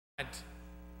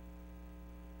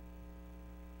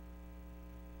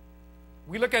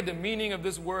we look at the meaning of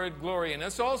this word glory, and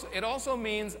it also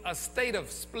means a state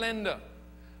of splendor,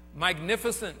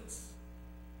 magnificence,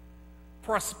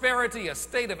 prosperity, a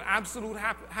state of absolute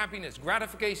happiness,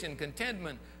 gratification,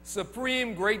 contentment,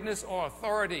 supreme greatness or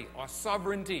authority or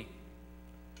sovereignty.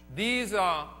 These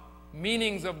are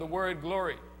meanings of the word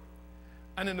glory.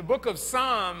 And in the book of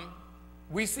Psalm,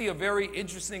 we see a very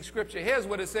interesting scripture. Here's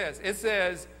what it says. It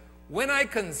says, when I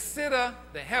consider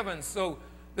the heavens. So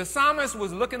the psalmist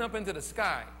was looking up into the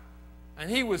sky, and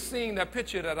he was seeing that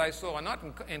picture that I saw, not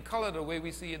in color the way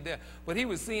we see it there, but he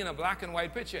was seeing a black and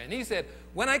white picture. And he said,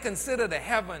 when I consider the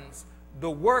heavens, the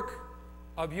work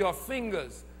of your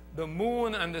fingers, the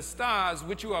moon and the stars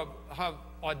which you have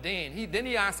ordained. Then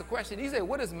he asked a question. He said,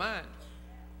 what is man?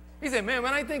 He said, man,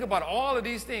 when I think about all of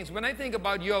these things, when I think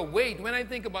about your weight, when I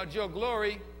think about your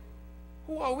glory,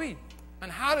 who are we?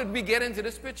 And how did we get into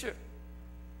this picture?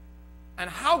 And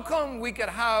how come we could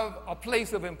have a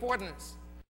place of importance?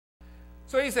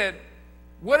 So he said,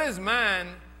 what is man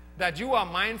that you are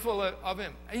mindful of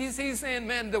him? He's saying,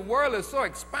 man, the world is so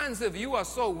expansive. You are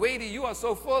so weighty. You are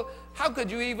so full. How could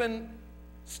you even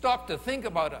stop to think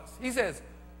about us? He says,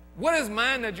 what is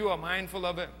man that you are mindful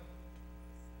of him?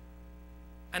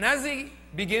 And as he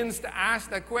begins to ask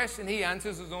that question, he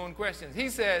answers his own questions. He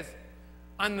says,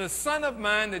 and the Son of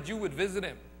Man that you would visit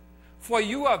him. For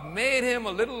you have made him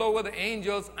a little over the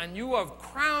angels, and you have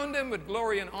crowned him with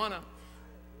glory and honor.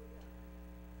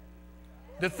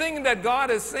 The thing that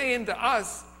God is saying to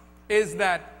us is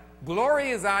that glory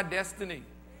is our destiny.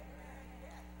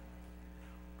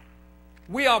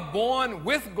 We are born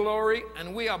with glory,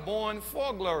 and we are born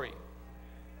for glory.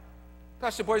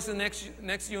 Touch the person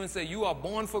next to you and say, you are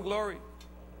born for glory.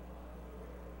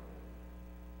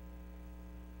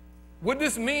 What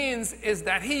this means is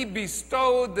that he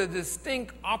bestowed the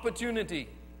distinct opportunity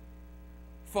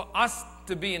for us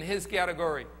to be in his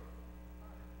category.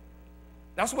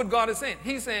 That's what God is saying.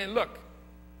 He's saying, look,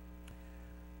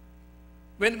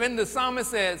 when the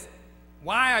psalmist says,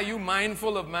 why are you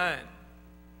mindful of man?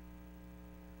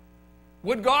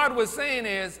 What God was saying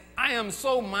is, I am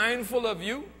so mindful of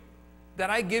you that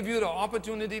I give you the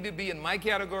opportunity to be in my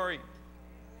category,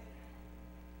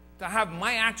 to have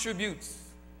my attributes.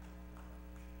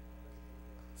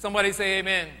 Somebody say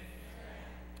amen.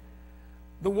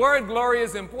 The word glory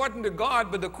is important to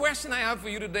God, but the question I have for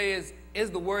you today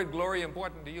is the word glory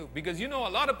important to you? Because you know, a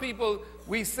lot of people,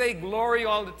 we say glory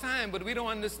all the time, but we don't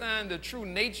understand the true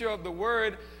nature of the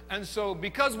word. And so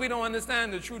because we don't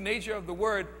understand the true nature of the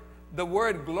word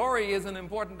glory isn't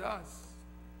important to us.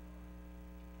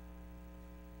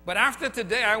 But after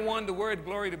today, I want the word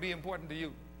glory to be important to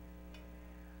you.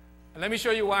 And let me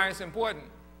show you why it's important.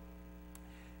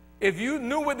 If you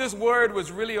knew what this word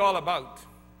was really all about,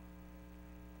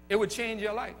 it would change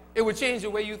your life. It would change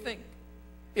the way you think.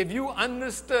 If you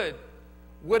understood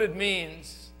what it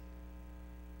means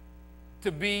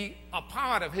to be a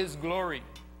part of his glory.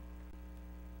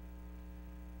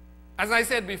 As I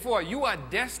said before, you are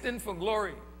destined for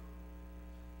glory.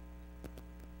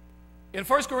 In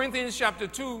 1 Corinthians chapter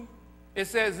 2, it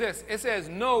says this. It says,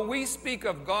 no, we speak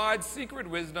of God's secret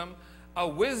wisdom, a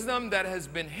wisdom that has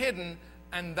been hidden,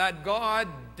 and that God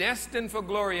destined for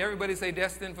glory. Everybody say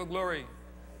destined for glory.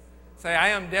 Say, I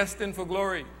am destined for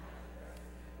glory.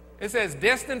 It says,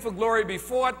 destined for glory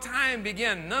before time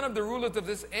began. None of the rulers of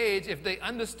this age, if they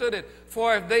understood it.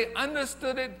 For if they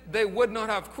understood it, they would not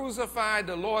have crucified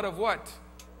the Lord of what?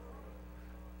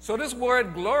 So this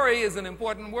word glory is an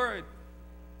important word.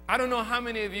 I don't know how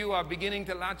many of you are beginning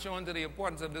to latch on to the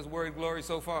importance of this word glory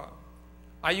so far.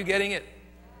 Are you getting it?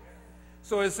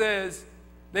 So it says,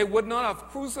 they would not have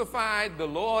crucified the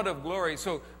Lord of glory.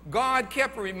 So God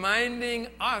kept reminding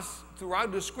us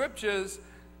throughout the scriptures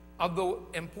of the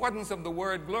importance of the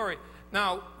word glory.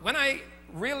 Now, when I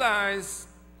realized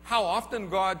how often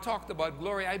God talked about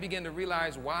glory, I began to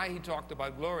realize why he talked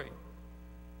about glory.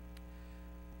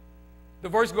 The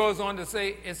verse goes on to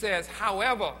say, it says,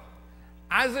 however,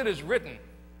 as it is written,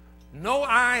 no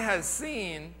eye has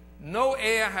seen, no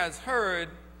ear has heard,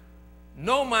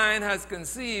 no mind has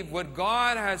conceived what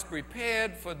God has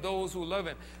prepared for those who love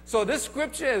him. So this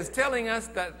scripture is telling us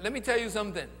that, let me tell you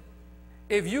something.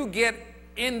 If you get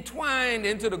entwined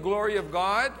into the glory of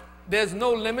God, there's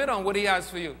no limit on what he has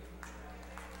for you.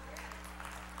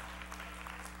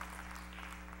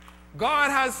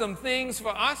 God has some things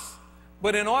for us,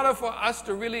 but in order for us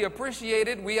to really appreciate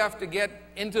it, we have to get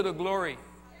into the glory.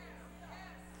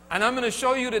 And I'm going to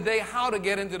show you today how to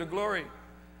get into the glory,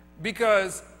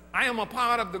 because I am a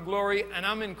part of the glory, and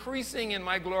I'm increasing in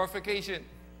my glorification.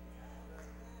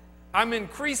 I'm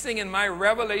increasing in my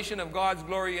revelation of God's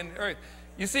glory in the earth.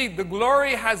 You see, the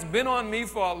glory has been on me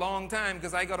for a long time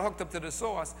because I got hooked up to the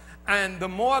source. And the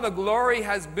more the glory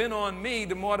has been on me,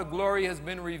 the more the glory has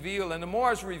been revealed. And the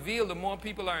more it's revealed, the more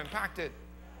people are impacted.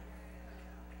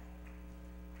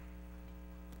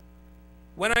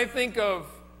 When I think of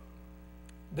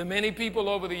the many people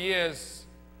over the years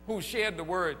who shared the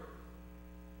word,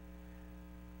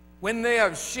 when they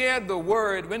have shared the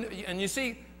word, and you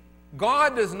see,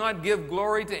 God does not give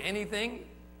glory to anything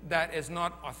that is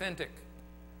not authentic.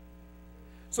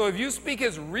 So if you speak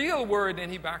his real word, then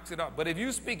he backs it up. But if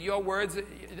you speak your words,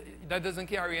 that doesn't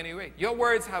carry any weight. Your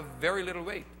words have very little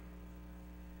weight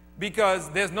because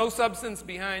there's no substance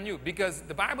behind you. Because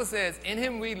the Bible says, in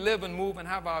him we live and move and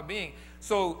have our being.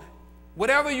 So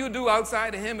whatever you do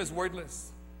outside of him is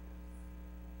worthless.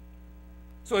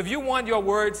 So if you want your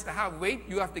words to have weight,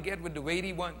 you have to get with the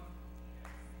weighty one.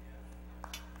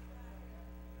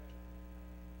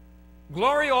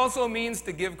 Glory also means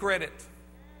to give credit.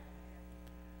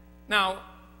 Now,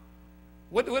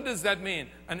 what does that mean?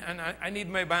 And I need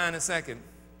my band a second.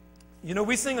 You know,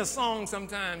 we sing a song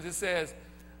sometimes. It says,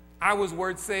 I was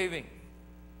worth saving.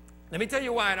 Let me tell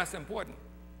you why that's important.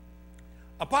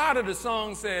 A part of the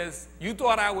song says, you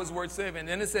thought I was worth saving.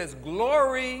 Then it says,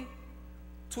 glory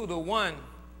to the one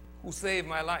who saved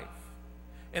my life.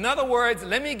 In other words,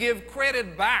 let me give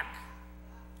credit back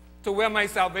to where my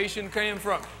salvation came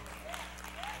from.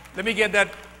 Let me get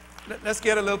that. Let's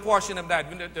get a little portion of that.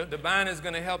 The band is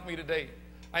going to help me today.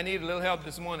 I need a little help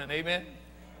this morning. Amen?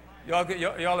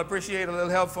 Y'all appreciate a little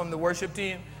help from the worship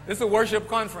team? This is a worship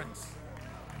conference.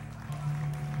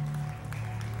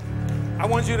 I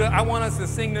want us to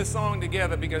sing this song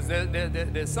together because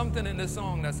there's something in this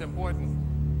song that's important.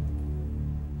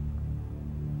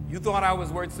 You thought I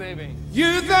was worth saving.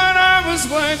 You thought I was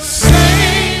worth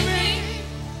saving.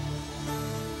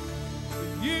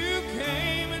 You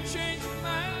came and changed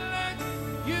my life.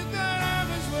 You thought I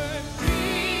was worth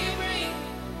keeping.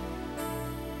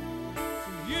 So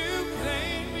you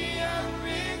claimed me a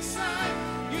big sign.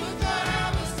 You thought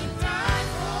I was to die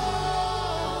for.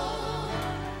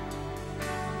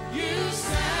 You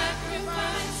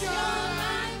sacrificed your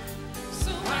life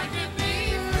so I could be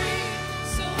free,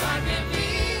 so I could be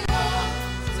whole,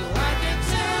 so I could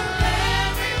tell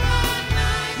everyone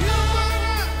I know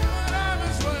what I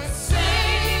was worth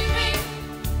saving.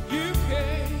 You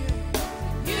came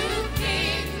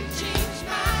and changed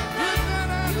my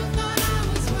life. You thought I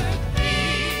was worth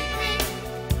keeping.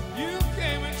 You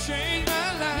came and changed my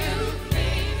life. You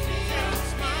came to change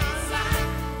my life.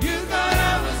 You thought I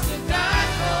was to die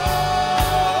for.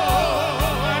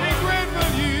 I'm grateful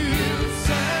you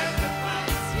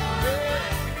sacrificed your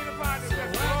life Give me the part that so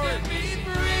says I glory. could be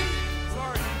free.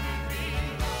 Sorry.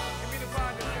 Give me the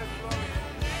part that says glory.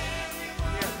 Yes,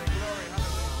 the glory.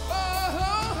 Hallelujah.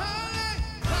 Oh,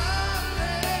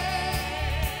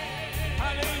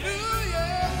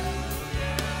 hallelujah.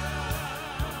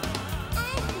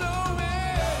 Oh, glory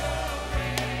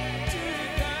to the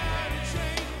God who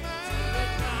changed my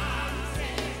life.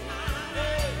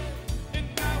 And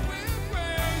I will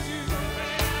praise you.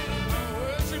 I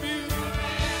worship you.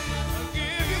 I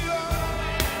give you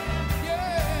glory.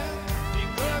 Yeah,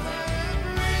 because I am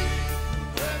free,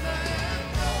 because I am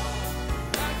whole.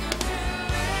 I can tell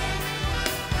everyone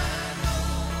I know.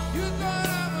 You thought I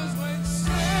was worth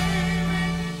saving.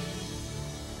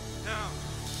 Now,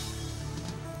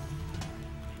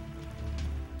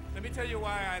 let me tell you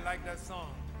why I like that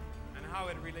song and how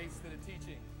it relates to the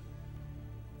teaching.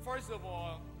 First of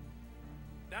all,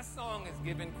 that song is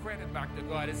giving credit back to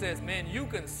God. It says, man, you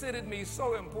considered me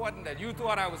so important that you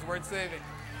thought I was worth saving.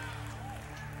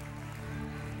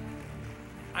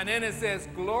 And then it says,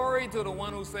 glory to the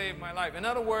one who saved my life. In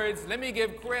other words, let me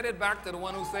give credit back to the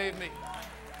one who saved me.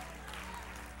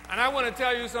 And I want to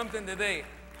tell you something today.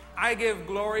 I give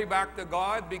glory back to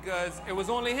God because it was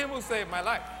only him who saved my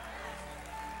life.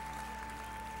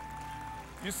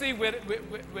 You see,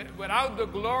 without the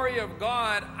glory of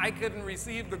God, I couldn't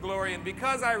receive the glory. And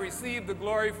because I received the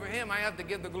glory for him, I have to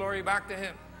give the glory back to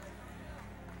him.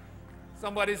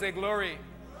 Somebody say glory.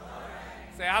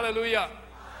 Say hallelujah.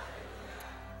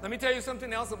 Let me tell you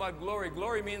something else about glory.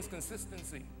 Glory means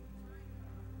consistency.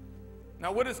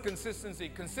 Now, what is consistency?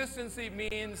 Consistency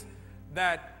means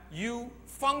that you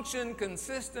function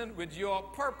consistent with your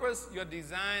purpose, your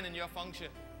design, and your function.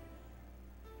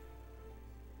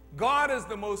 God is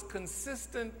the most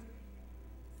consistent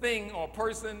thing or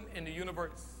person in the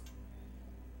universe.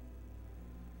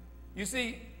 You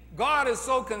see, God is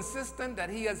so consistent that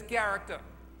he has character.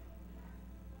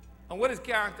 And what is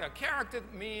character? Character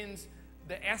means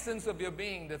the essence of your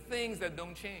being, the things that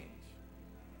don't change.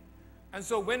 And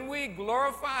so when we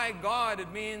glorify God,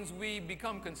 it means we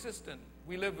become consistent.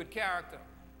 We live with character.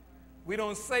 We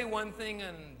don't say one thing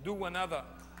and do another.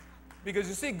 Because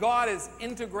you see, God is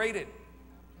integrated.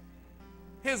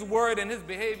 His word and his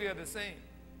behavior are the same.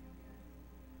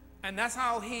 And that's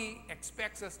how he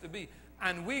expects us to be.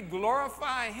 And we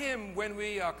glorify him when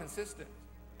we are consistent.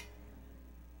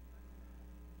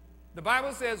 The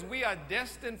Bible says we are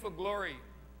destined for glory.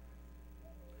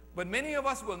 But many of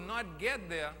us will not get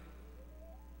there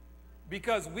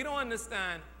because we don't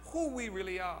understand who we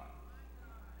really are.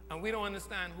 And we don't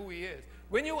understand who he is.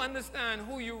 When you understand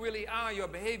who you really are, your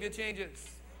behavior changes.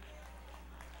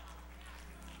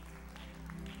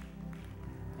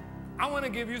 I want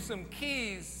to give you some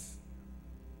keys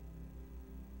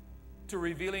to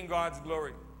revealing God's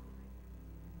glory.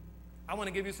 I want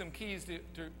to give you some keys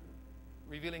to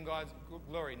revealing God's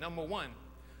glory. Number one,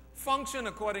 function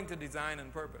according to design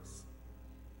and purpose.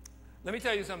 Let me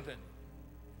tell you something.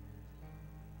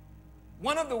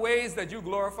 One of the ways that you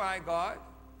glorify God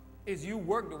is you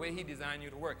work the way he designed you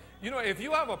to work. You know, if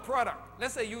you have a product,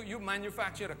 let's say you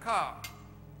manufactured a car,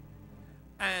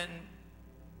 and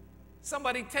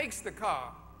somebody takes the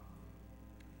car,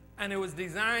 and it was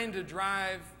designed to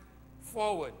drive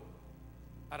forward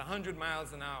at 100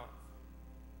 miles an hour.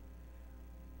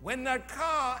 When that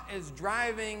car is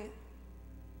driving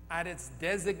at its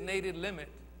designated limit,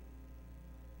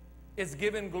 it's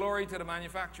giving glory to the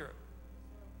manufacturer.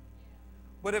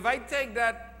 But if I take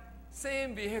that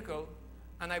same vehicle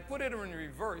and I put it in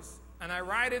reverse and I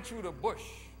ride it through the bush,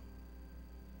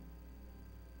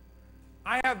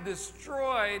 I have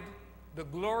destroyed the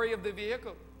glory of the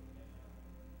vehicle.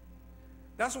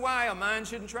 That's why a man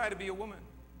shouldn't try to be a woman.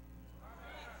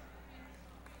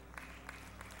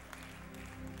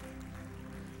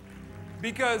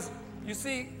 Because, you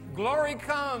see, glory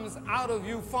comes out of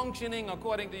you functioning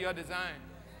according to your design.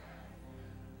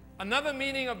 Another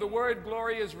meaning of the word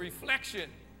glory is reflection.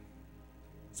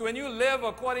 So when you live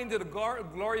according to the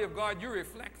glory of God, you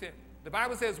reflect him. The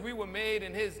Bible says we were made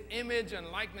in his image and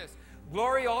likeness.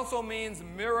 Glory also means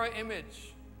mirror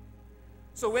image.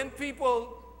 So when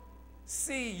people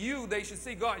see you, they should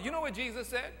see God. You know what Jesus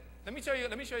said? Let me tell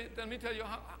you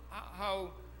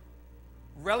how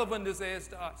relevant this is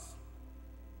to us.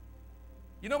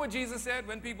 You know what Jesus said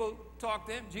when people talked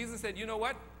to him? Jesus said, you know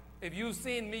what? If you've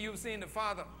seen me, you've seen the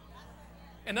Father.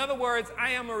 In other words, I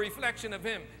am a reflection of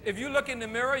him. If you look in the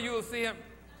mirror, you will see him.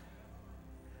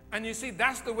 And you see,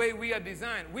 that's the way we are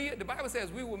designed. The Bible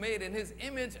says we were made in his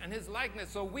image and his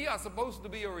likeness, so we are supposed to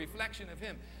be a reflection of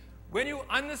him. When you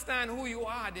understand who you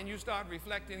are, then you start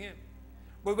reflecting him.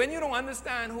 But when you don't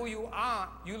understand who you are,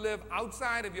 you live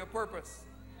outside of your purpose.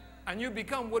 And you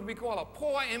become what we call a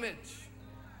poor image.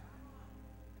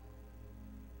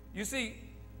 You see,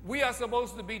 we are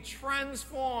supposed to be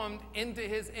transformed into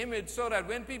his image so that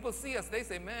when people see us, they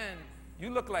say, man, you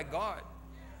look like God.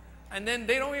 And then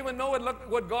they don't even know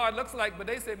what God looks like, but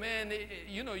they say, man,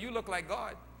 you look like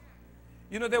God.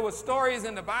 You know, there were stories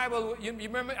in the Bible. You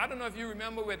remember, I don't know if you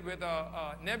remember with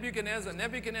Nebuchadnezzar.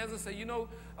 Nebuchadnezzar said,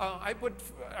 I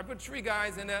put 3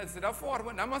 guys in there. I said, that 4th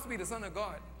one, that must be the Son of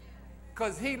God.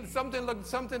 Because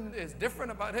something is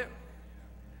different about him.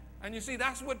 And you see,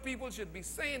 that's what people should be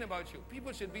saying about you.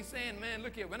 People should be saying, man,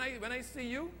 look here, when I see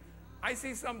you, I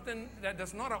see something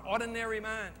that's not an ordinary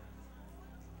man.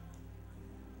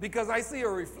 Because I see a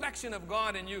reflection of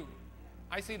God in you.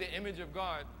 I see the image of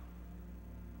God.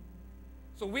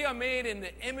 So we are made in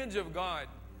the image of God.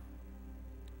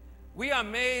 We are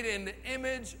made in the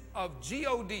image of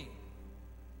God.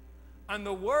 And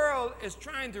the world is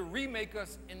trying to remake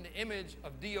us in the image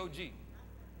of DOG.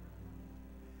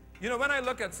 You know, when I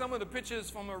look at some of the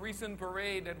pictures from a recent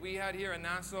parade that we had here in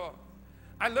Nassau,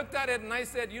 I looked at it and I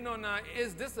said, now,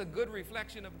 is this a good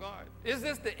reflection of God? Is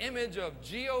this the image of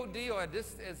God or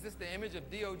is this the image of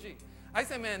DOG? I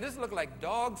said, man, this looks like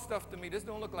dog stuff to me. This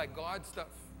don't look like God stuff.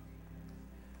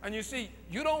 And you see,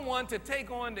 you don't want to take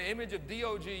on the image of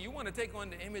DOG. You want to take on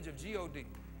the image of God.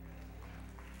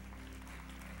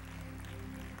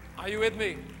 Are you with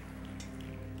me?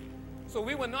 So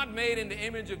we were not made in the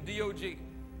image of DOG.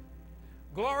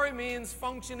 Glory means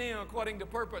functioning according to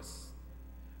purpose.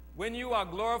 When you are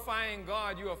glorifying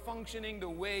God, you are functioning the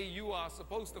way you are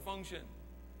supposed to function.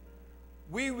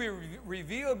 We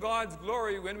reveal God's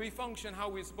glory when we function how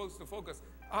we're supposed to focus,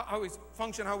 how we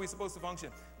function how we're supposed to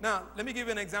function. Now, let me give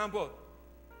you an example.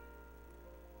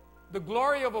 The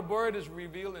glory of a bird is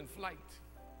revealed in flight.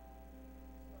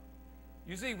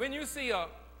 You see, when you see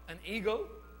an eagle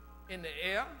in the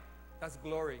air, that's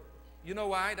glory. You know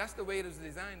why? That's the way it is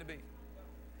designed to be.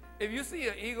 If you see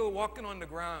an eagle walking on the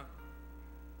ground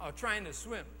or trying to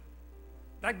swim,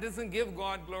 That doesn't give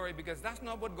God glory because that's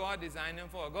not what God designed him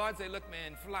for. God said, look,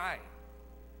 man, fly.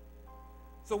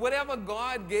 So whatever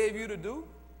God gave you to do,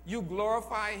 you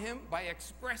glorify him by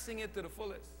expressing it to the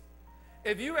fullest.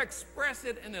 If you express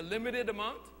it in a limited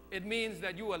amount, it means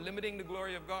that you are limiting the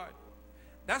glory of God.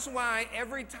 That's why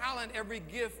every talent, every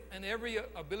gift, and every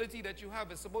ability that you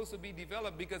have is supposed to be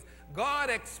developed, because God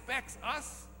expects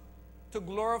us to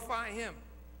glorify him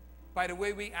by the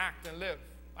way we act and live.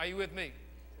 Are you with me?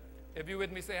 If you're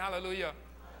with me, say hallelujah.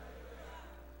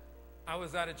 I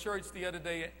was at a church the other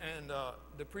day, and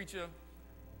the preacher,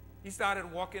 he started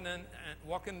walking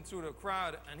through the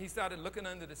crowd, and he started looking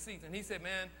under the seats, and he said,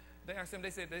 man, they asked him, they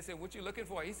said, what you looking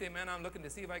for? He said, man, I'm looking to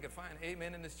see if I can find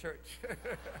amen in this church.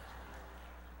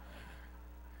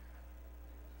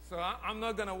 So I'm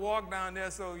not going to walk down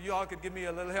there so y'all could give me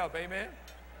a little help, amen?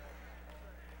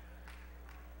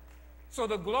 So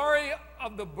the glory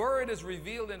of the bird is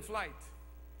revealed in flight.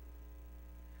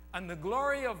 And the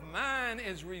glory of man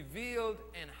is revealed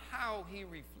in how he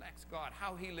reflects God,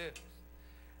 how he lives.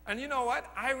 And you know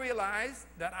what? I realize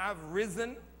that I've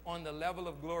risen on the level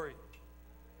of glory.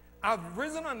 I've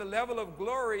risen on the level of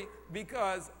glory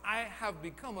because I have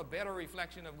become a better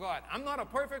reflection of God. I'm not a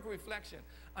perfect reflection,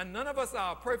 and none of us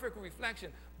are a perfect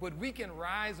reflection, but we can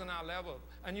rise on our level.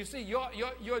 And you see,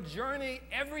 your journey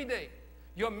every day,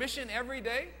 your mission every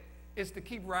day is to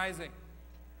keep rising.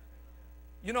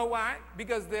 You know why?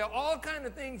 Because there are all kinds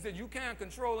of things that you can't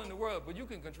control in the world, but you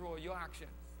can control your actions.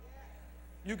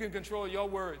 You can control your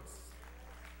words.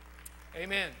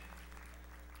 Amen.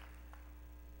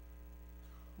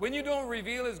 When you don't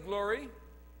reveal his glory,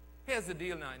 here's the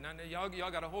deal now. Now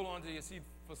y'all got to hold on to your seat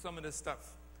for some of this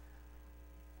stuff.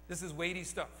 This is weighty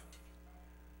stuff.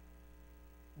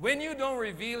 When you don't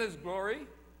reveal his glory,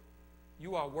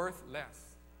 you are worth less.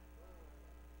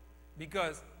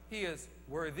 Because he is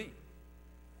worthy.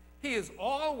 He is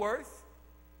all worth,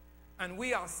 and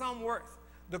we are some worth.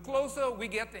 The closer we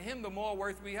get to him, the more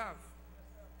worth we have.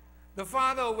 The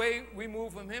farther away we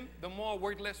move from him, the more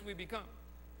worthless we become.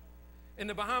 In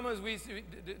the Bahamas,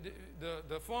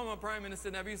 the former prime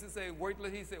minister never used to say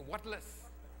worthless, he said whatless.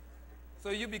 So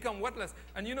you become whatless.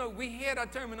 And you know, we hear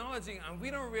that terminology and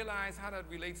we don't realize how that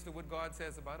relates to what God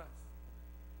says about us.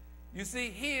 You see,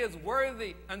 he is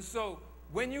worthy. And so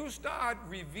when you start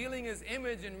revealing his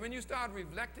image and when you start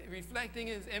reflecting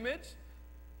his image,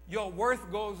 your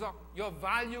worth goes up. Your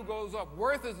value goes up.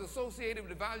 Worth is associated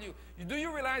with value. Do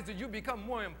you realize that you become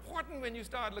more important when you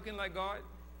start looking like God?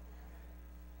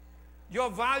 Your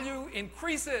value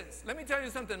increases. Let me tell you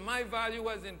something. My value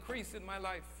has increased in my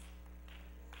life.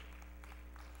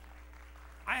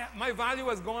 My value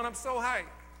has gone up so high.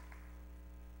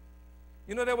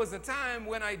 You know, there was a time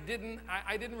when I didn't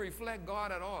reflect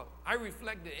God at all. I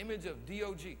reflect the image of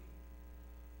DOG.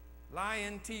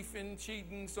 Lying, thieving,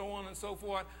 cheating, so on and so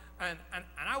forth. And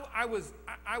I was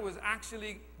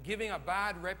actually giving a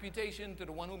bad reputation to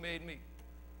the one who made me.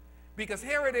 Because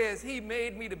here it is, he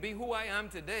made me to be who I am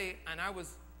today, and I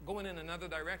was going in another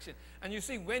direction. And you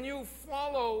see, when you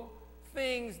follow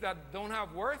things that don't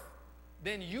have worth,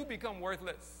 then you become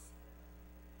worthless.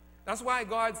 That's why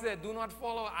God said, do not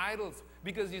follow idols.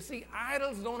 Because you see,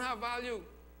 idols don't have value.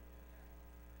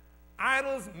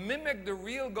 Idols mimic the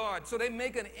real God. So they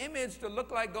make an image to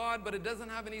look like God, but it doesn't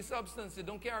have any substance. It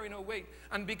don't carry no weight.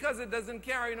 And because it doesn't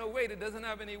carry no weight, it doesn't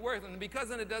have any worth. And because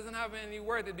it doesn't have any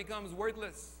worth, it becomes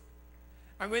worthless.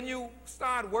 And when you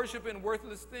start worshiping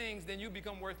worthless things, then you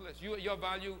become worthless. Your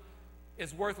value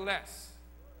is worth less.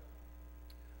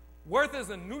 Worth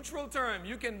is a neutral term.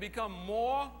 You can become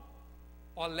more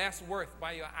or less worth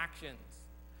by your actions.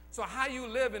 So how you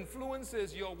live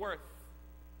influences your worth.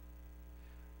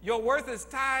 Your worth is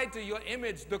tied to your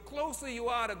image. The closer you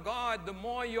are to God, the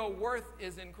more your worth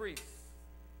is increased.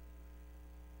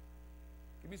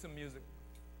 Give me some music.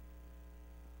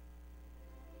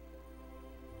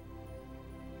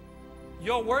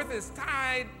 Your worth is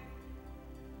tied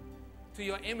to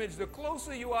your image. The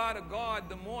closer you are to God,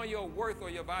 the more your worth or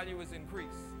your value is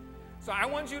increased. So I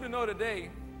want you to know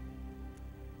today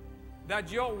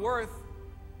that your worth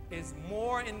is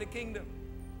more in the kingdom.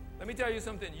 Let me tell you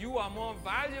something. You are more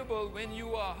valuable when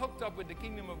you are hooked up with the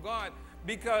kingdom of God,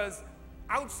 because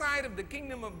outside of the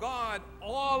kingdom of God,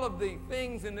 all of the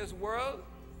things in this world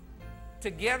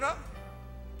together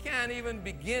can't even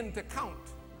begin to count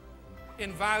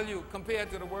in value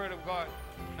compared to the word of God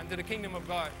and to the kingdom of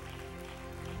God.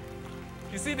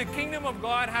 You see, the kingdom of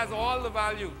God has all the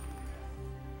value.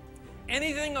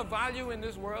 Anything of value in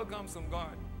this world comes from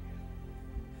God.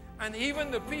 And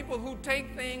even the people who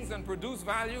take things and produce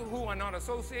value who are not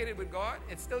associated with God,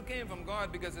 it still came from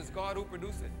God because it's God who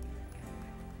produced it.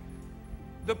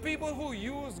 The people who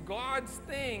use God's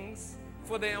things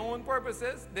for their own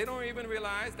purposes, they don't even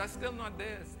realize that's still not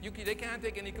theirs. They can't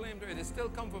take any claim to it. It still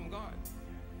come from God.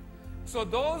 So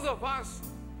those of us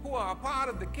who are a part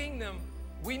of the kingdom,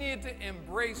 we need to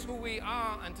embrace who we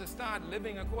are and to start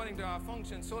living according to our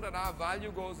function so that our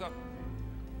value goes up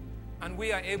and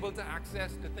we are able to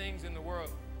access the things in the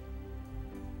world.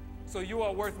 So you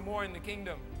are worth more in the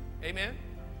kingdom. Amen?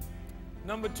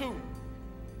 Number 2,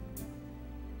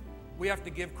 we have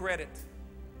to give credit.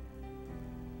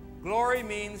 Glory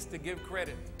means to give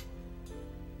credit.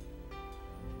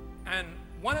 And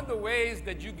one of the ways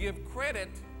that you give credit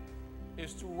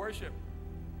is through worship.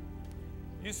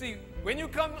 You see, when you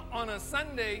come on a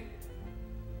Sunday,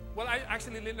 well,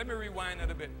 let me rewind it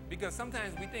a bit, because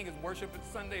sometimes we think it's worship,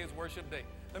 Sunday is worship day.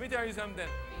 Let me tell you something.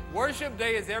 Worship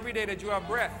day is every day that you have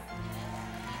breath.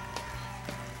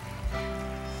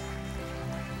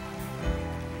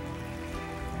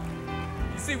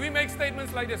 You see, we make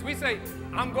statements like this. We say,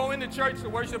 I'm going to church to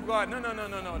worship God. No.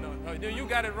 You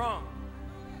got it wrong.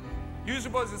 You're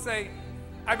supposed to say,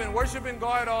 I've been worshiping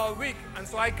God all week, and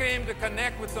so I came to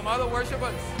connect with some other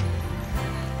worshipers.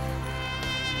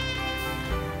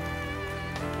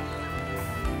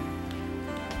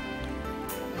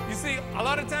 You see, a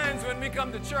lot of times when we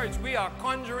come to church, we are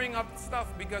conjuring up stuff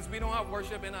because we don't have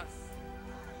worship in us.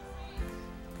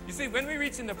 You see, when we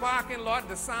reach in the parking lot,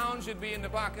 the sound should be in the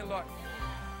parking lot.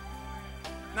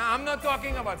 Now, I'm not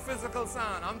talking about physical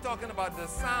sound. I'm talking about the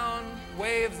sound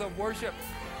waves of worship.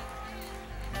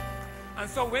 And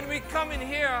so when we come in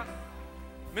here,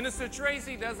 Minister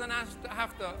Tracy doesn't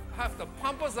have to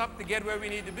pump us up to get where we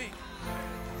need to be.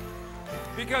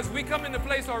 Because we come in the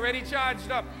place already charged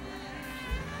up.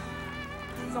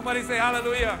 Somebody say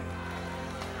hallelujah.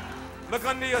 Look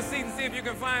under your seat and see if you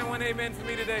can find one amen for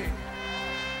me today.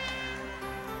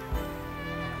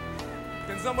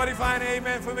 Can somebody find an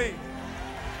amen for me?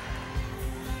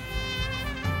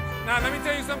 Now, let me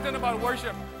tell you something about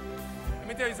worship.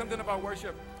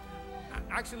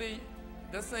 Actually,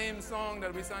 the same song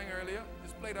that we sang earlier,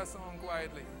 just play that song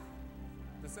quietly.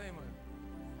 The same one.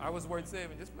 I was word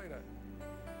saving. Just play that.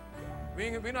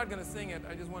 We're not going to sing it.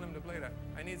 I just want him to play that.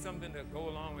 I need something to go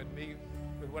along with me,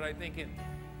 with what I think in.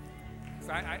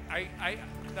 So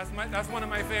that's one of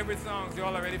my favorite songs. You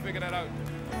all already figured that out.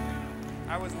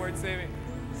 I was word saving.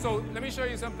 So let me show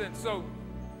you something. So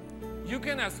you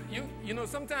can,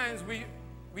 sometimes we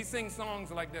sing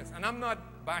songs like this, and I'm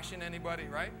not bashing anybody,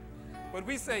 right? But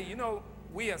we say,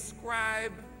 we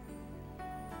ascribe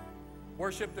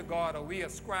worship to God, or we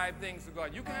ascribe things to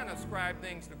God. You can't ascribe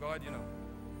things to God,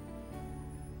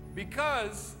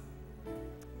 because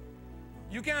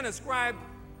you can't ascribe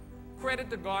credit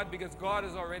to God because God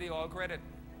is already all credit.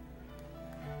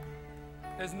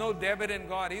 There's no debit in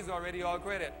God. He's already all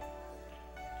credit.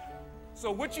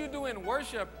 So what you do in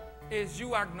worship is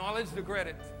you acknowledge the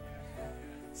credit.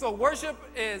 So worship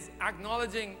is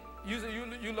acknowledging.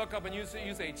 You look up and you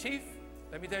say, Chief,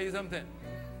 let me tell you something.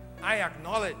 I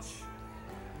acknowledge.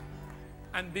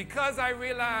 And because I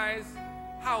realize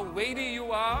how weighty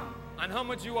you are and how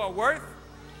much you are worth,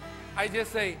 I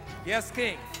just say, yes,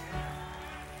 King.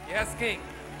 Yes, King.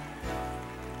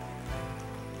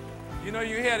 You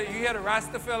hear the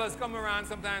Rasta fellas come around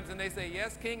sometimes and they say,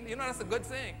 yes, King. That's a good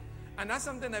thing. And that's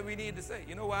something that we need to say.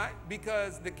 You know why?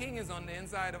 Because the King is on the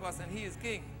inside of us and he is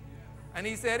King. And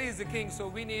he said he's the King, so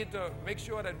we need to make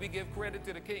sure that we give credit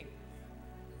to the King.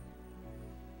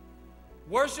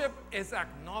 Worship is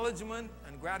acknowledgement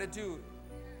and gratitude.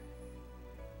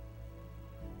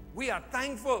 We are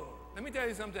thankful. Let me tell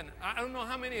you something. I don't know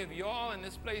how many of y'all in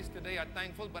this place today are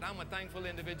thankful, but I'm a thankful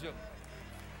individual.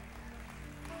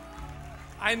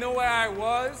 I know where I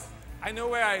was. I know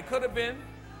where I could have been.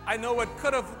 I know what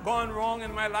could have gone wrong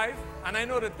in my life, and I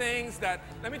know the things that.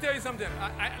 Let me tell you something.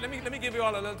 Let me give you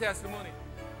all a little testimony.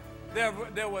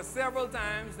 There were several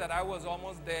times that I was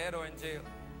almost dead or in jail.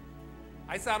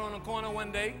 I sat on a corner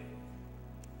one day,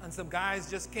 and some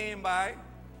guys just came by,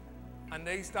 and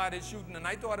they started shooting, and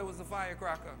I thought it was a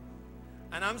firecracker.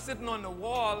 And I'm sitting on the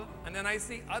wall, and then I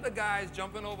see other guys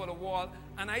jumping over the wall,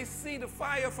 and I see the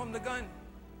fire from the gun.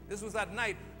 This was at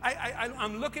night.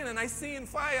 I'm looking and I see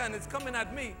fire and it's coming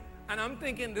at me. And I'm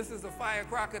thinking this is a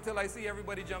firecracker till I see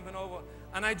everybody jumping over.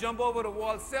 And I jump over the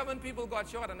wall. 7 people got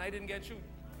shot and I didn't get shot.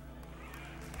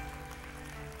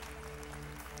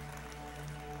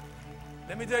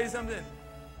 Let me tell you something.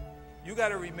 You got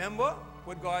to remember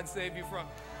what God saved you from.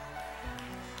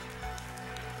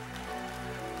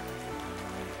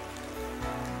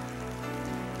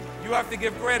 You have to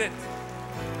give credit.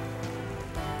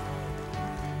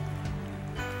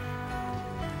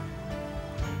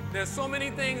 There's so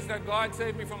many things that God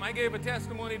saved me from. I gave a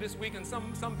testimony this week, and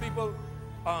some people,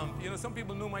 some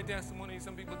people knew my testimony,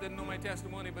 some people didn't know my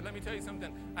testimony. But let me tell you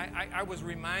something. I was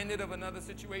reminded of another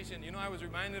situation. I was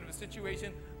reminded of a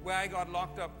situation where I got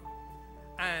locked up,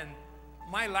 and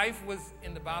my life was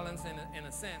in the balance in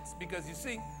a sense, because you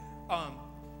see,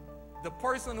 the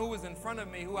person who was in front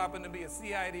of me, who happened to be a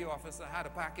CID officer, had a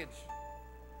package.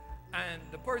 And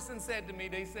the person said to me,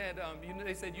 they said,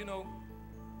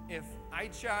 if I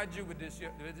charge you with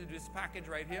this package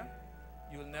right here,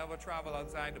 you'll never travel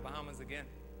outside the Bahamas again.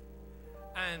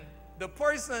 And the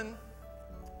person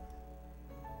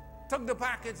took the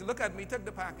package, look at me, took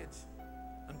the package,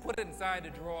 and put it inside the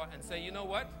drawer and say, you know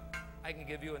what? I can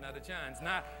give you another chance.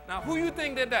 Now who you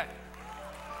think did that?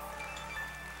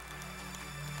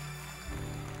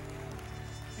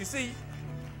 You see,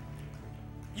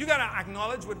 you got to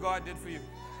acknowledge what God did for you.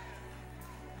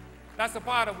 That's a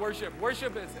part of worship.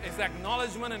 Worship is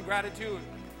acknowledgement and gratitude.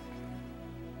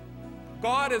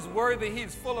 God is worthy.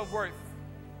 He's full of worth.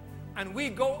 And we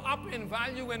go up in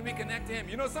value when we connect to Him.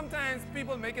 Sometimes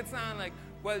people make it sound like,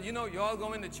 well, you all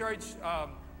go into church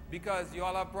because you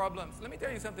all have problems. Let me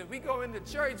tell you something. We go into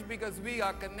church because we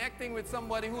are connecting with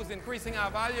somebody who's increasing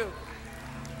our value.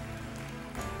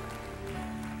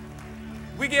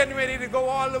 We're getting ready to go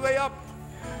all the way up.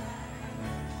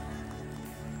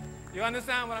 You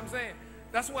understand what I'm saying?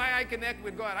 That's why I connect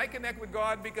with God. I connect with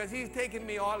God because He's taking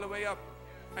me all the way up.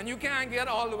 And you can't get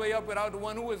all the way up without the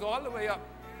one who is all the way up.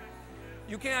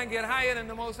 You can't get higher than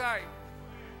the Most High.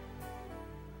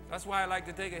 That's why I like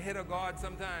to take a hit of God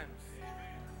sometimes.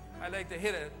 I like to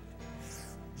hit it.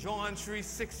 John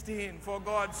 3:16, for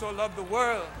God so loved the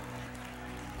world.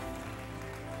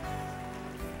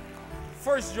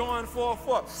 1 John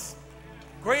 4:4.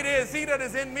 Greater is He that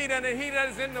is in me than he that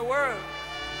is in the world.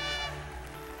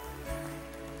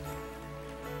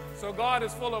 So God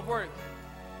is full of worth.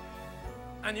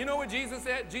 And you know what Jesus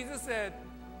said? Jesus said,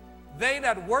 they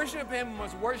that worship Him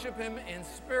must worship Him in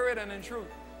spirit and in truth.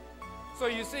 So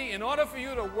you see, in order for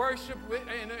you to worship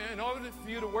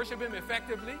Him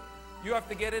effectively, you have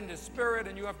to get in the spirit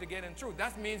and you have to get in truth.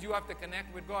 That means you have to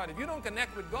connect with God. If you don't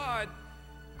connect with God,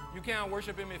 you can't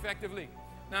worship Him effectively.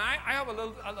 Now, I have a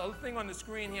little thing on the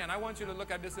screen here, and I want you to look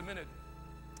at this a minute.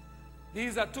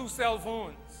 These are two cell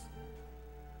phones.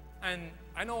 And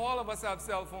I know all of us have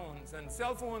cell phones. And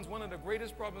cell phones, one of the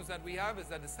greatest problems that we have is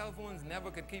that the cell phones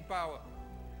never could keep power.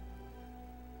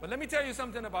 But let me tell you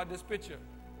something about this picture.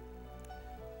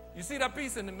 You see that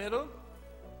piece in the middle?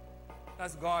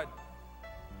 That's God.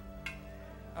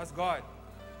 That's God.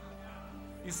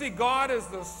 You see, God is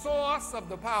the source of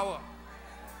the power.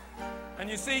 And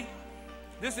you see,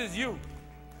 this is you.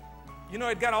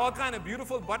 It got all kind of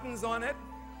beautiful buttons on it.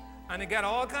 And it got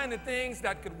all kind of things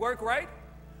that could work right.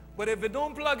 But if it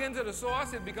don't plug into the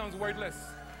source, it becomes worthless.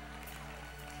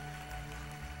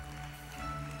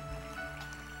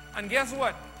 And guess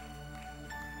what?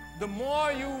 The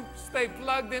more you stay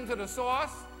plugged into the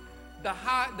source, the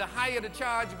higher the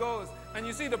charge goes. And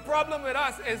you see, the problem with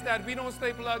us is that we don't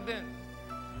stay plugged in.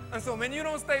 And so when you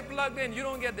don't stay plugged in, you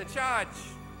don't get the charge.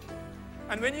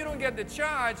 And when you don't get the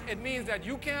charge, it means that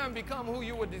you can't become who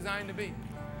you were designed to be.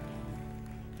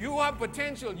 You have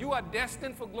potential. You are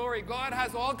destined for glory. God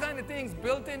has all kinds of things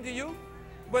built into you.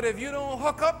 But if you don't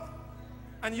hook up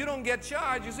and you don't get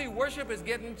charged, you see, worship is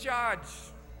getting charged.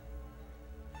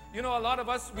 A lot of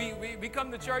us, we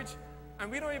come to church and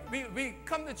we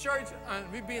come to church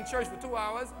and we be in church for 2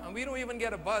 hours and we don't even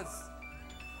get a buzz.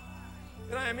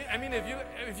 I mean,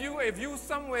 if you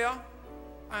somewhere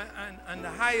and the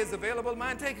high is available,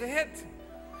 man, take a hit.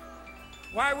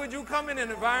 Why would you come in an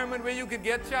environment where you could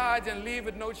get charged and leave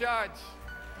with no charge?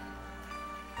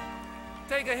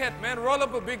 Take a hit, man. Roll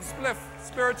up a big spliff,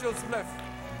 spiritual spliff.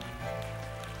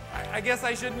 I guess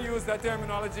I shouldn't use that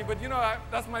terminology, but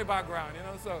that's my background,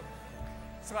 So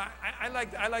I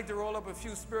like to roll up a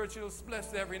few spiritual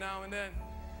spliffs every now and then,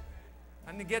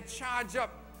 and to get charged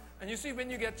up. And you see, when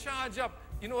you get charged up,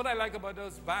 you know what I like about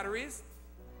those batteries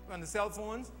on the cell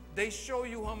phones? They show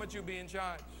you how much you're being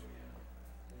charged.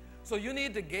 So you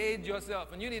need to gauge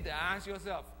yourself, and you need to ask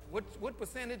yourself, what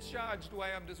percentage charge do I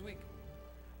have this week?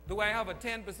 Do I have a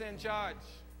 10% charge?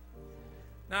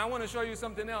 Now I want to show you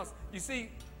something else. You see,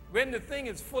 when the thing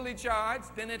is fully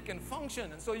charged, then it can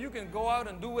function, and so you can go out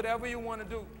and do whatever you want to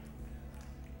do.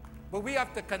 But we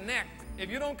have to connect. If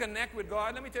you don't connect with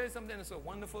God, let me tell you something, it's a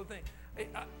wonderful thing.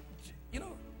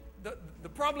 The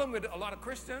problem with a lot of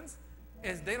Christians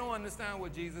is they don't understand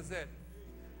what Jesus said.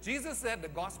 Jesus said the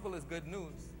gospel is good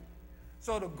news.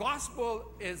 So the gospel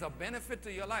is a benefit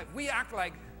to your life. We act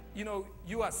like,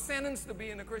 you are sentenced to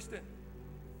being a Christian.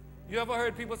 You ever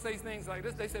heard people say things like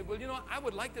this? They say, well, you know, I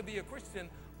would like to be a Christian,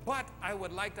 but I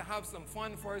would like to have some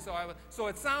fun first. So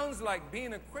it sounds like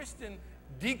being a Christian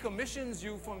decommissions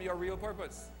you from your real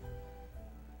purpose.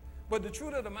 But the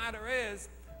truth of the matter is,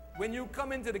 when you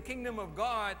come into the kingdom of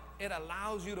God, it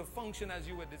allows you to function as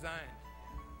you were designed.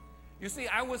 You see,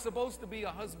 I was supposed to be a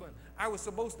husband. I was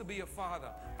supposed to be a father.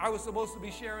 I was supposed to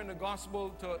be sharing the gospel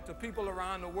to people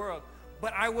around the world.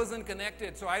 But I wasn't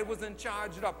connected, so I wasn't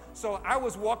charged up. So I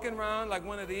was walking around like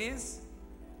one of these,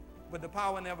 but the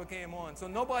power never came on. So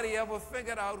nobody ever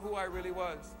figured out who I really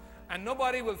was. And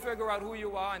nobody will figure out who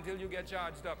you are until you get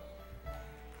charged up.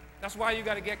 That's why you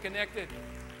got to get connected.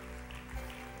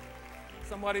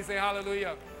 Somebody say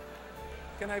hallelujah.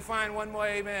 Can I find one more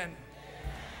amen?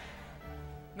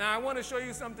 Now I want to show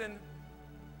you something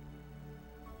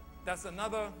that's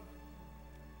another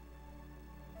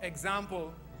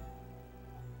example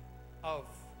of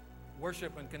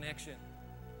worship and connection.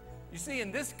 You see,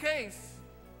 in this case,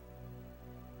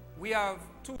 we have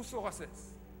two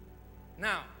sources.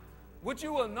 Now, what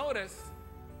you will notice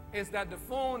is that the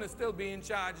phone is still being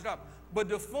charged up, but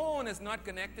the phone is not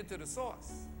connected to the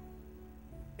source.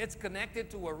 It's connected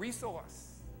to a resource.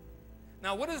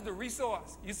 Now, what is the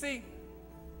resource? You see,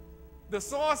 the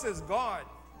source is God,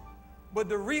 but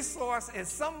the resource is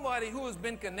somebody who has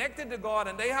been connected to God,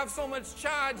 and they have so much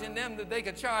charge in them that they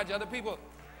can charge other people.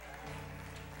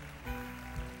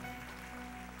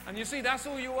 And you see, that's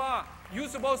who you are. You're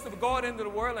supposed to go out into the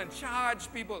world and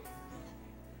charge people.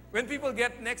 When people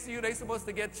get next to you, they're supposed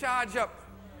to get charged up.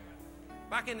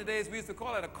 Back in the days, we used to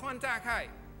call it a contact high.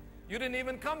 You didn't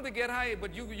even come to get high,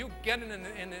 but you get in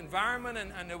an environment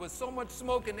and there was so much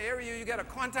smoke in the area, you get a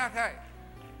contact high.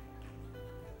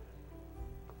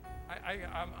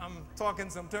 I'm talking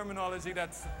some terminology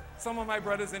that some of my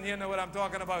brothers in here know what I'm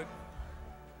talking about.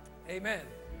 Amen.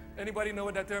 Anybody know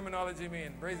what that terminology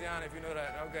means? Raise your hand if you know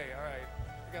that. Okay, all right.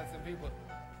 We got some people.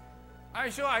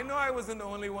 I know I wasn't the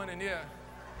only one in here.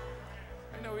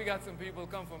 I know we got some people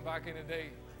come from back in the day.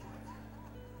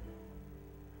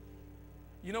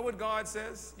 You know what God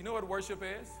says? You know what worship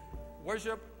is?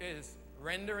 Worship is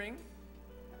rendering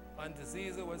unto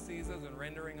Caesar what Caesar's and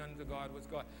rendering unto God what's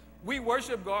God. We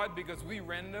worship God because we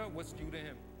render what's due to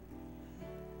Him.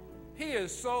 He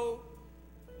is so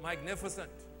magnificent.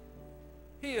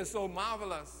 He is so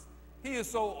marvelous. He is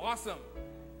so awesome.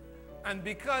 And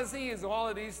because He is all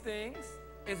of these things,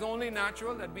 it's only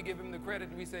natural that we give Him the credit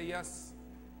and we say, yes,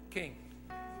 King.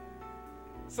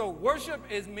 So worship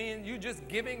is mean you just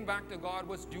giving back to God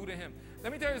what's due to Him.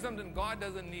 Let me tell you something. God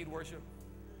doesn't need worship.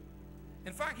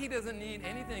 In fact, He doesn't need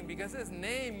anything because His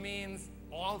name means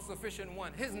all-sufficient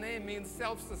one. His name means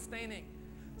self-sustaining.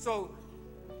 So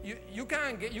you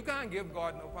can't give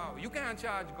God no power. You can't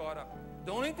charge God up.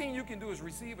 The only thing you can do is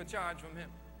receive a charge from Him.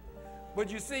 But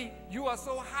you see, you are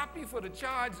so happy for the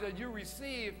charge that you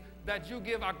receive that you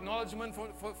give acknowledgement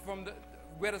from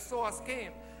where the source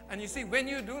came. And you see, when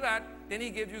you do that, then He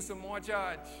gives you some more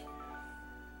charge.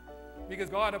 Because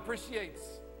God appreciates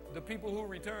the people who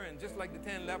return, just like the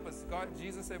 10 lepers.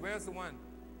 Jesus said, where's the one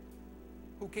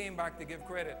who came back to give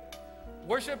credit?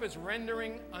 Worship is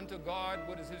rendering unto God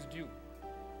what is His due.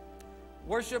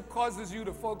 Worship causes you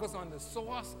to focus on the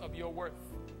source of your worth.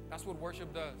 That's what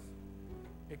worship does.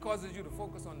 It causes you to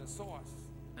focus on the source.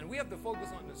 And we have to focus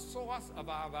on the source of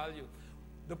our value.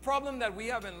 The problem that we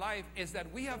have in life is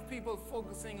that we have people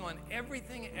focusing on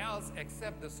everything else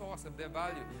except the source of their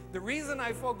value. The reason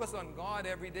I focus on God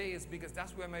every day is because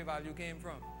that's where my value came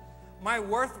from. My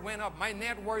worth went up. My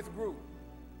net worth grew.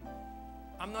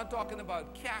 I'm not talking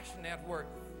about cash net worth.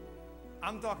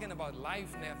 I'm talking about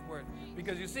life net worth.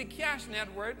 Because you see, cash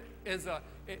net worth is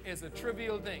a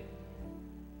trivial thing.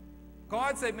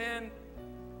 God said, man,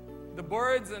 the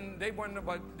birds, and they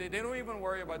don't even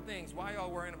worry about things. Why are y'all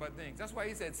worrying about things? That's why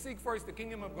He said, seek first the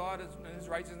kingdom of God and His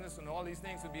righteousness, and all these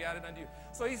things will be added unto you.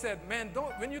 So He said, man,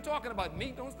 when you're talking about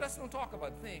me, let's don't talk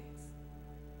about things.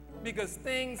 Because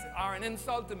things are an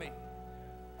insult to me.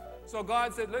 So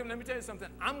God said, let me tell you something.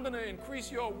 I'm going to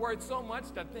increase your worth so much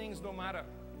that things don't matter.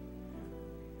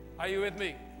 Are you with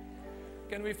me?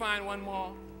 Can we find one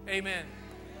more? Amen.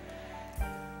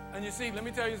 And you see, let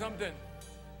me tell you something.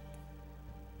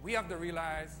 We have to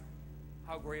realize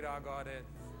how great our God is.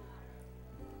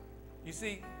 You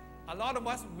see, a lot of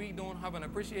us, we don't have an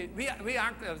appreciation. We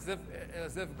act as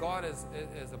if God is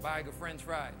a bag of French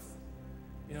fries.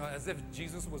 You know, as if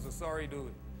Jesus was a sorry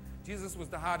dude. Jesus was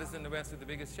the hardest in the West with the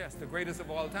biggest chest, the greatest of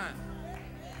all time.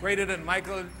 Greater than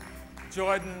Michael,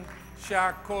 Jordan,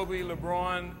 Shaq, Kobe,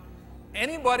 LeBron.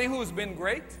 Anybody who's been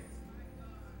great,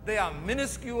 they are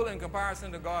minuscule in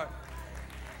comparison to God.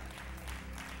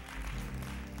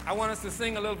 I want us to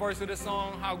sing a little verse of this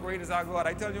song, How Great Is Our God.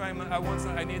 I told you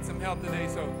I need some help today,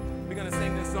 so we're going to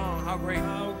sing this song, How Great.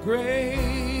 How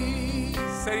great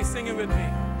Say, sing it with me.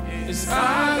 is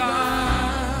our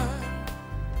God.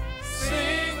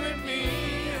 Sing with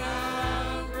me,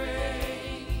 how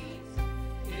great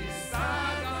is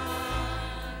our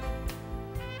God.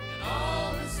 And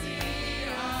all will see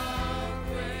how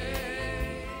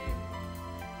great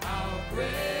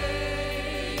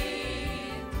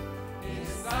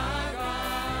is our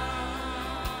God.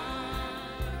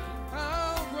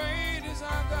 How great is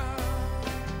our God.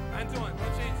 Antoine, go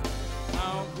change.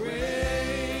 How great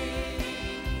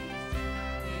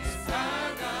is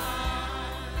our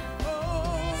God.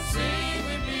 Oh, sing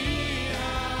with me,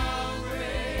 how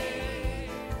great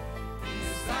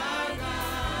is our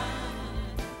God.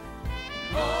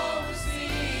 Oh, we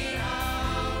see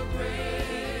how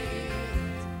great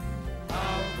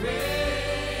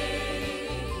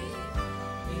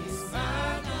is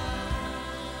our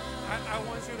God.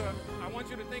 I want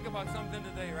you to think about something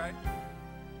today, right?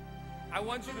 I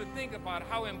want you to think about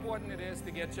how important it is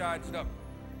to get charged up.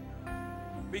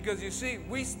 Because you see,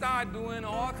 we start doing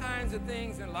all kinds of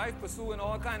things in life, pursuing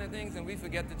all kinds of things, and we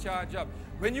forget to charge up.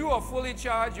 When you are fully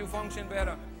charged, you function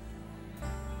better.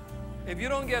 If you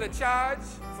don't get a charge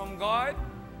from God,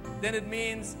 then it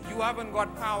means you haven't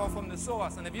got power from the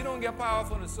source. And if you don't get power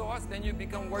from the source, then you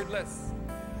become worthless.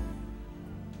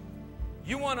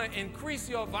 You want to increase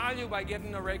your value by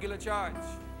getting a regular charge.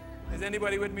 Is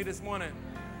anybody with me this morning?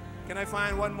 Can I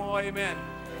find one more amen?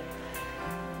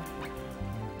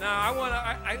 Now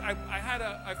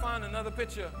I found another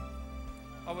picture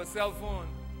of a cell phone.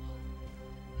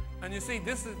 And you see,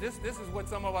 this is what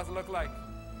some of us look like.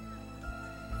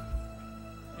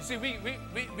 You see,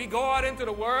 we go out into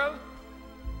the world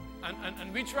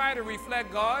and we try to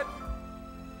reflect God,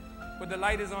 but the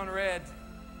light is on red.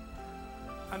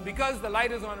 And because the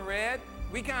light is on red,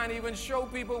 we can't even show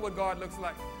people what God looks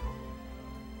like.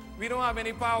 We don't have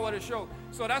any power to show.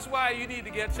 So that's why you need to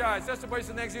get charged. That's the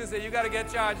person next to you and say, you got to get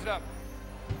charged up.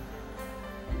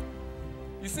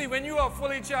 You see, when you are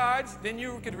fully charged, then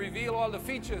you can reveal all the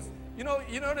features. You know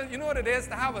what it is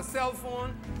to have a cell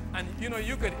phone, and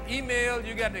you could email,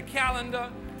 you got the calendar,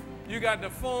 you got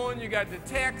the phone, you got the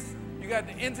text, you got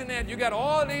the internet, you got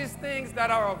all these things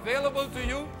that are available to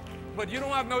you, but you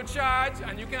don't have no charge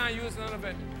and you can't use none of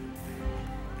it.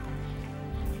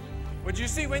 But you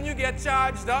see, when you get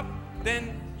charged up,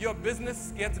 then your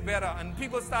business gets better. And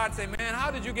people start saying, man, how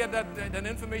did you get that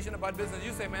information about business?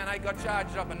 You say, man, I got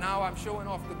charged up and now I'm showing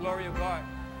off the glory of God.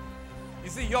 You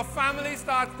see, your family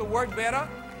starts to work better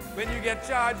when you get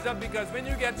charged up, because when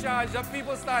you get charged up,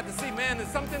 people start to see, man, there's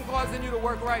something causing you to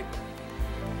work right.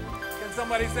 Can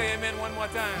somebody say amen one more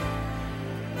time?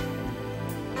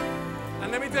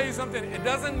 And let me tell you something. It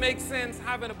doesn't make sense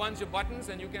having a bunch of buttons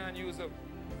and you can't use them.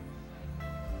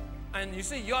 And you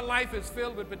see, your life is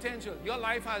filled with potential.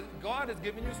 God has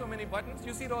given you so many buttons.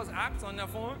 You see those apps on your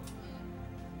phone?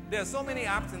 There are so many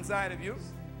apps inside of you.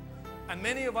 And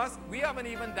many of us, we haven't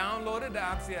even downloaded the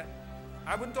apps yet.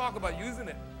 I wouldn't talk about using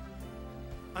it.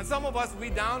 And some of us, we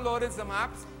downloaded some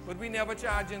apps, but we never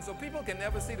charge in, so people can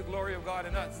never see the glory of God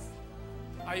in us.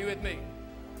 Are you with me?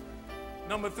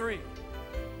 Number 3.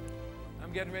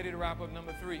 I'm getting ready to wrap up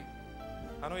number 3.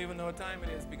 I don't even know what time it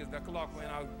is because the clock went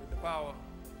out with the power.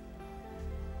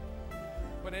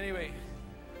 But anyway,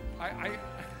 I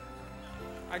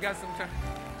got some time.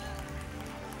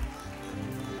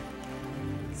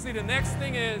 See, the next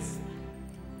thing is,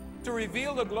 to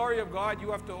reveal the glory of God, you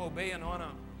have to obey and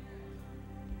honor.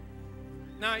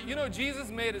 Now, Jesus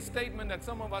made a statement that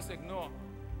some of us ignore.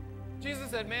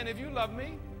 Jesus said, man, if you love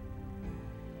me,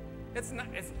 it's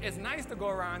nice to go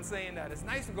around saying that. It's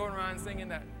nice to go around singing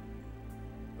that.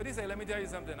 But he said, let me tell you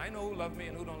something. I know who love me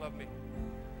and who don't love me.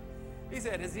 He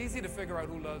said, it's easy to figure out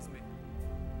who loves me.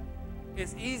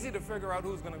 It's easy to figure out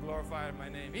who's going to glorify my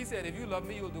name. He said, if you love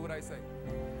me, you'll do what I say.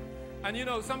 And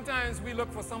sometimes we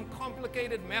look for some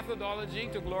complicated methodology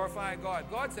to glorify God.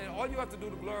 God said, all you have to do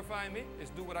to glorify me is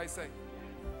do what I say.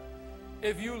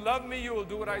 If you love me, you will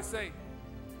do what I say.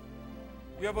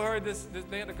 You ever heard this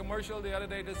day in the commercial the other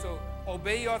day? So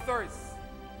obey your thirst.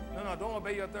 No, don't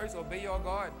obey your thirst. Obey your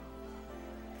God.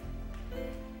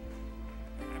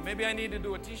 Maybe I need to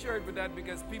do a t-shirt with that,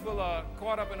 because people are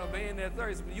caught up in obeying their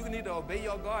thirst. But you need to obey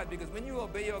your God, because when you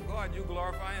obey your God, you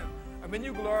glorify Him. And when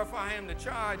you glorify Him, the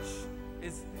charge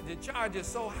is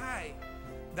so high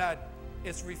that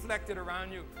it's reflected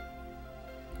around you.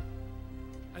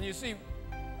 And you see,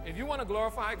 if you want to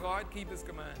glorify God, keep His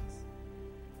commands.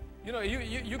 You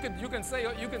can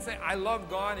say I love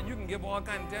God, and you can give all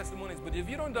kinds of testimonies. But if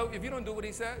you don't do what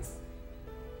He says,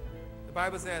 The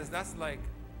Bible says that's like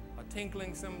a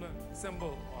tinkling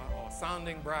cymbal or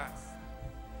sounding brass.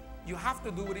 You have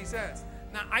to do what he says.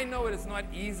 Now, I know it is not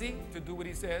easy to do what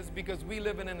he says because we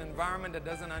live in an environment that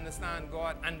doesn't understand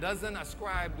God and doesn't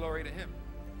ascribe glory to him.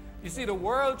 You see, the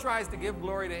world tries to give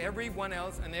glory to everyone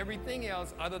else and everything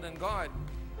else other than God.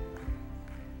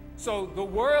 So the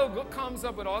world comes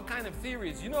up with all kinds of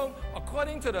theories. You know,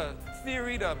 according to the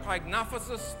theory, the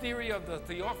prognosis theory of the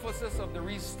Theophysis, of the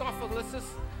Aristophilisis,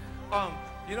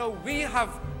 you know, we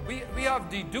have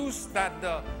deduced that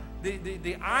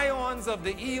the ions of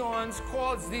the eons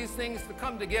cause these things to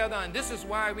come together, and this is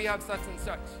why we have such and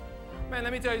such. Man,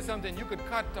 let me tell you something. You could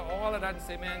cut to all of that and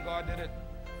say, man, God did it.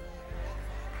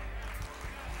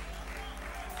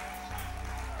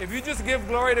 If you just give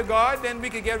glory to God, then we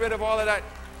could get rid of all of that.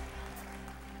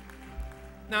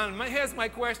 Now, here's my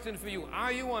question for you.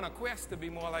 Are you on a quest to be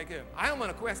more like him? I am on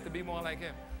a quest to be more like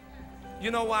him. You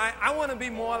know why? I want to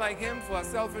be more like him for a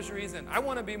selfish reason. I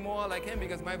want to be more like him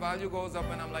because my value goes up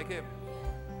when I'm like him.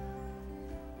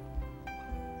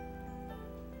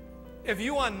 If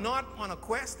you are not on a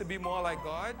quest to be more like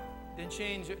God, then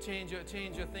change your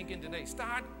thinking today.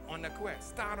 Start on the quest.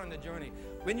 Start on the journey.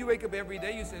 When you wake up every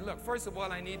day, you say, look, first of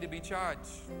all, I need to be charged.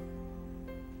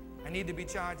 I need to be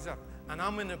charged up. And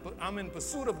I'm in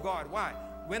pursuit of God. Why?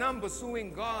 When I'm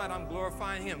pursuing God, I'm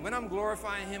glorifying him. When I'm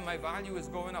glorifying him, my value is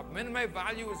going up. When my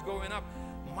value is going up,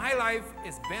 my life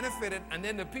is benefited, and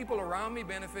then the people around me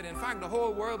benefit. In fact, the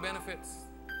whole world benefits.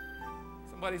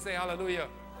 Somebody say hallelujah.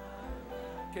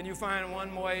 Can you find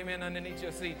one more amen underneath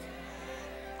your seat?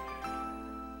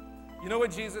 You know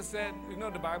what Jesus said? You know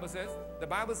what the Bible says? The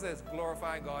Bible says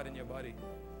glorify God in your body.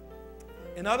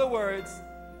 In other words,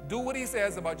 do what he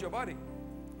says about your body.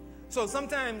 So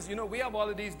sometimes, you know, we have all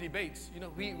of these debates. You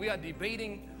know, we are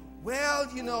debating, well,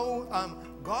 you know,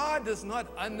 God does not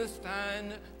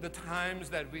understand the times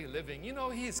that we're living. You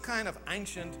know, he's kind of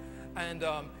ancient, and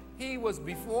he was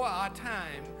before our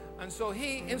time, and so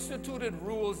he instituted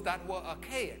rules that were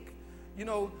archaic. You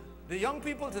know, the young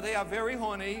people today are very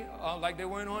horny, like they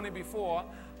weren't horny before,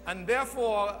 and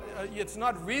therefore it's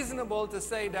not reasonable to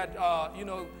say that, you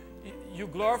know, you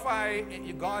glorify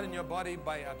God in your body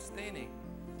by abstaining.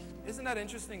 Isn't that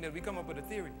interesting that we come up with a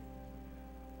theory?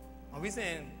 Are we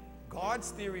saying God's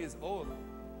theory is old,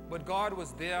 but God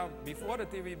was there before the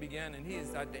theory began, and he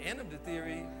is at the end of the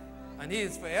theory, and he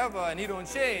is forever, and he don't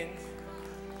change.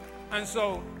 And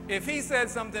so if he said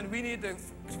something, we need to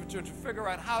figure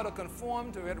out how to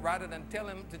conform to it rather than tell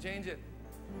him to change it.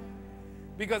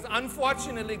 Because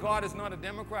unfortunately, God is not a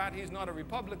Democrat, he's not a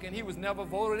Republican, he was never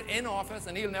voted in office,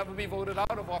 and he'll never be voted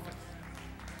out of office.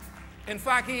 In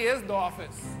fact, he is the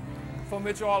office from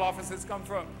which all offices come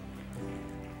from.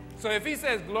 So if he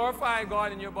says glorify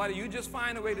God in your body, you just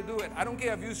find a way to do it. I don't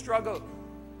care if you struggle.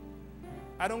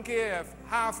 I don't care if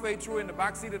halfway through in the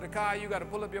back seat of the car you got to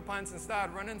pull up your pants and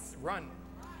start running. Run.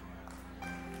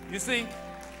 You see,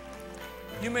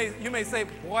 you may say,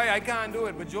 boy, I can't do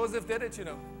it, but Joseph did it, you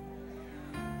know.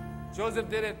 Joseph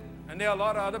did it, and there are a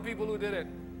lot of other people who did it.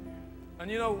 And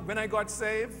you know, when I got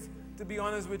saved, to be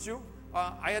honest with you,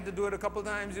 I had to do it a couple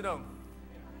times, you know.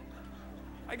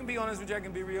 I can be honest with you, I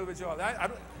can be real with you all.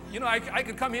 I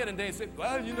could come here today and say,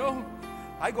 well, you know,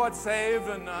 I got saved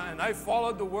and I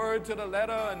followed the word to the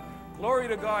letter, and glory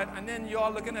to God. And then you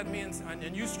all looking at me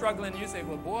and you struggling, and you say,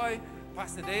 well, boy,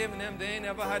 Pastor Dave and them, they ain't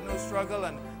never had no struggle,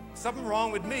 and something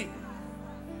wrong with me.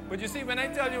 But you see, when I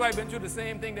tell you I've been through the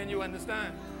same thing, then you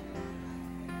understand.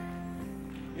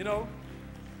 You know,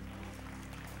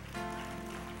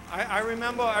 I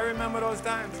remember those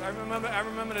times. I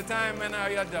remember the time when I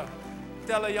had to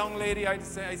tell a young lady, I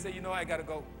said, you know, I gotta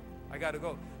go.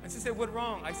 And she said, what's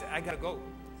wrong? I said, I gotta go.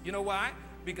 You know why?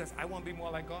 Because I want to be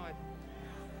more like God.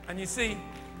 And you see,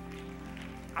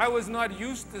 I was not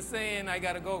used to saying I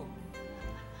gotta go.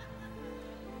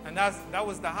 And that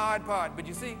was the hard part. But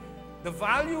you see, the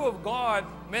value of God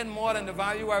meant more than the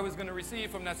value I was going to receive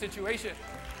from that situation.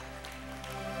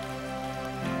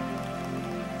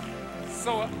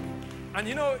 So, and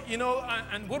you know,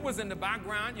 and what was in the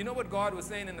background? You know what God was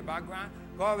saying in the background?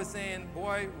 God was saying,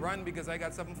 boy, run, because I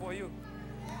got something for you.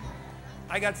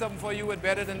 I got something for you with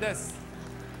better than this.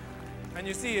 And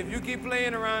you see, if you keep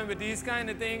playing around with these kind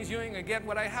of things, you ain't going to get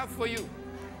what I have for you.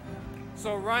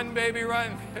 So run, baby,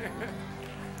 run.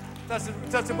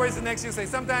 touch the person next to you, say,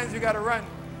 sometimes you got to run.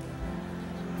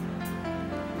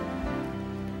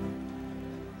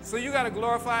 So you got to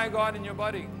glorify God in your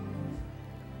body.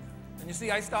 And you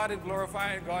see, I started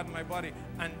glorifying God in my body,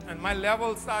 and my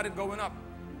level started going up.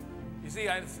 You see,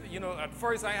 at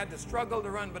first I had to struggle to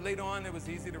run, but later on it was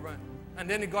easy to run. And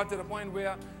then it got to the point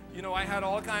where, you know, I had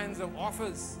all kinds of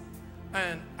offers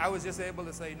And I was just able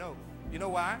to say no. You know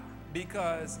why?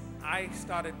 Because I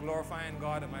started glorifying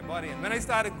God in my body. And when I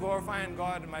started glorifying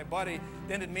God in my body,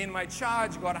 then it meant my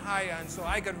charge got higher, and so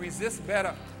I could resist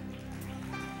better.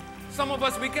 Some of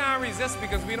us, we can't resist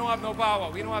because we don't have no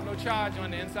power. We don't have no charge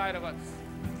on the inside of us.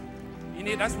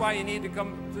 That's why you need to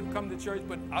come to church.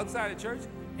 But outside of church,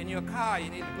 in your car, you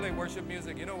need to play worship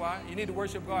music. You know why? You need to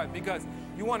worship God because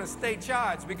you want to stay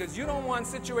charged, because you don't want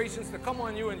situations to come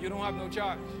on you and you don't have no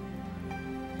charge.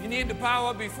 You need the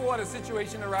power before the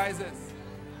situation arises.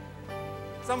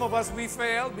 Some of us, we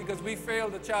fail because we fail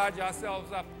to charge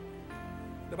ourselves up.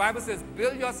 The Bible says,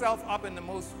 build yourself up in the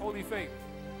most holy faith.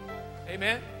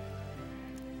 Amen?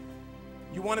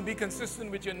 You want to be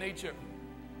consistent with your nature.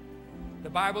 The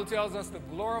Bible tells us to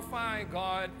glorify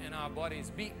God in our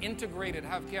bodies. Be integrated,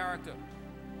 have character.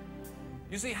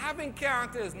 You see, having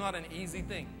character is not an easy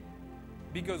thing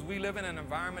because we live in an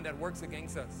environment that works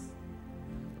against us.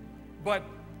 But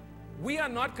we are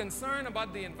not concerned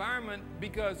about the environment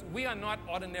because we are not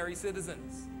ordinary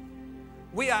citizens.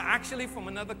 We are actually from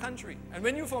another country. And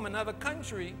when you're from another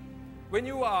country, when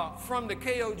you are from the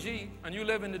KOG and you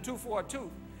live in the 242,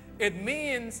 it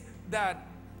means that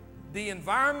the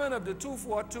environment of the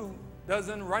 242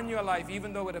 doesn't run your life,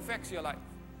 even though it affects your life.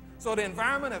 So the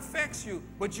environment affects you,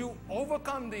 but you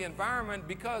overcome the environment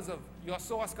because of your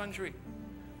source country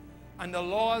and the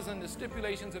laws and the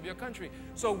stipulations of your country.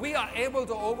 So we are able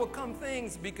to overcome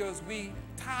things because we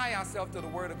tie ourselves to the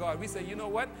Word of God. We say, you know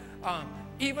what?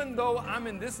 Even though I'm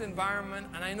in this environment,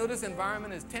 and I know this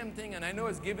environment is tempting, and I know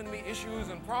it's giving me issues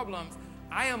and problems,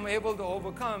 I am able to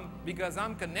overcome because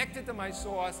I'm connected to my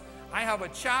source. I have a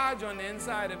charge on the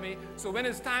inside of me. So when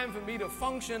it's time for me to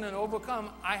function and overcome,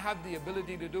 I have the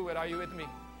ability to do it. Are you with me?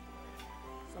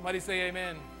 Somebody say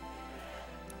amen.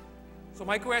 So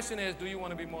my question is, do you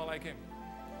want to be more like Him?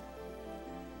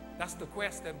 That's the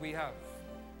quest that we have.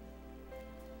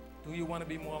 Do you want to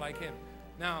be more like Him?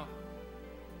 Now,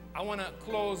 I want to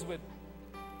close with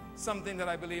something that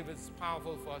I believe is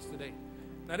powerful for us today.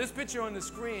 Now, this picture on the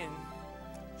screen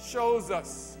shows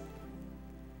us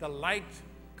the light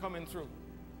coming through.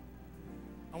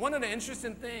 And one of the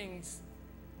interesting things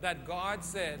that God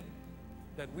said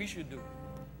that we should do,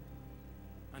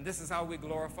 and this is how we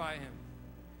glorify Him,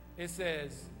 it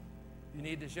says, you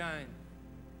need to shine.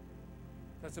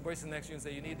 That's the person next to you and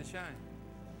say, you need to shine.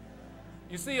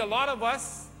 You see, a lot of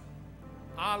us,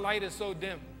 our light is so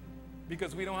dim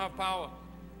because we don't have power.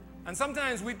 And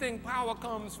sometimes we think power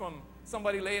comes from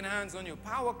somebody laying hands on you.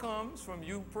 Power comes from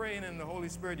you praying in the Holy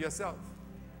Spirit yourself.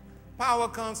 Power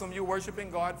comes from you worshiping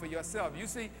God for yourself. You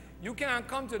see, you can't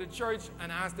come to the church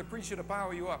and ask the preacher to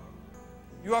power you up.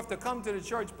 You have to come to the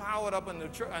church powered up, and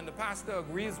the pastor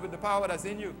agrees with the power that's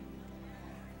in you.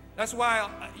 That's why,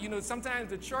 sometimes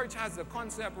the church has the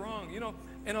concept wrong.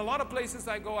 In a lot of places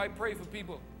I go, I pray for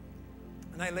people.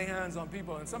 And I lay hands on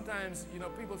people. And sometimes,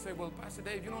 people say, well, Pastor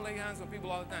Dave, you don't lay hands on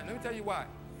people all the time. Let me tell you why.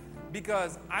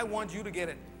 Because I want you to get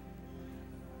it.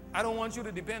 I don't want you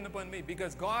to depend upon me,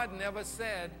 because God never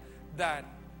said that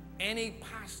any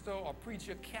pastor or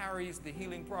preacher carries the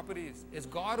healing properties. It's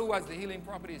God who has the healing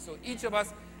properties. So each of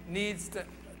us needs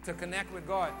to connect with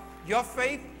God. Your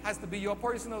faith has to be your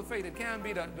personal faith. It can't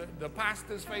be the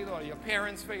pastor's faith or your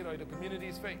parents' faith or the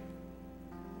community's faith.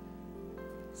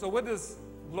 So what does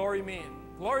glory mean?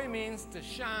 Glory means to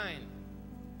shine,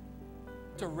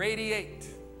 to radiate,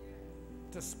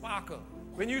 to sparkle.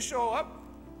 When you show up,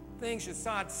 things should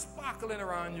start sparkling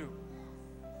around you.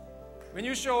 When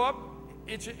you show up,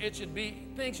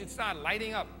 things should start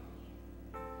lighting up.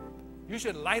 You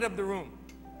should light up the room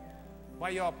by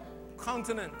your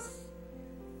countenance.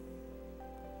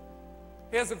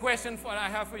 Here's a question that I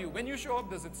have for you. When you show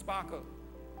up, does it sparkle?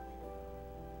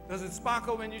 Does it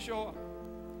sparkle when you show up?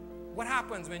 What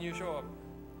happens when you show up?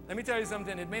 Let me tell you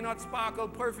something. It may not sparkle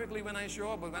perfectly when I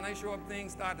show up, but when I show up,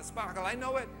 things start to sparkle. I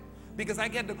know it because I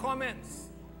get the comments.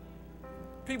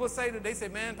 People say that, they say,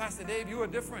 man, Pastor Dave, you are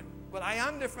different. But I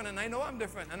am different, and I know I'm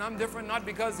different. And I'm different not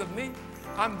because of me.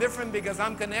 I'm different because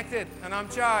I'm connected and I'm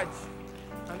charged.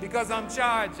 And because I'm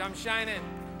charged, I'm shining.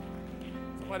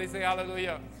 Somebody say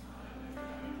hallelujah.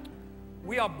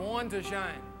 We are born to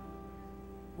shine.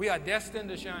 We are destined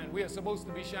to shine. We are supposed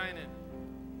to be shining.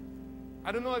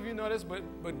 I don't know if you know this,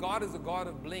 but God is a God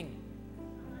of bling.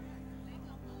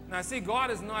 Now, see,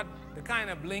 God is not the kind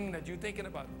of bling that you're thinking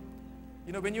about.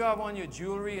 When you have on your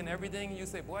jewelry and everything, you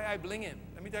say, boy, I bling him.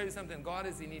 Let me tell you something. God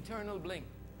is an eternal bling.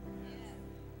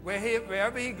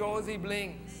 Wherever He goes, He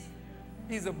blings.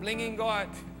 He's a blinging God.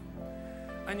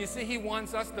 And you see, He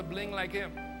wants us to bling like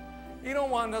Him. He don't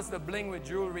want us to bling with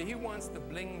jewelry. He wants to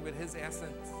bling with His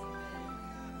essence.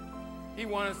 He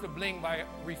wants us to bling by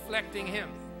reflecting him.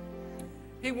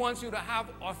 He wants you to have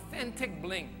authentic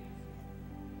bling,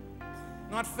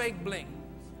 not fake bling.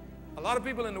 A lot of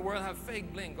people in the world have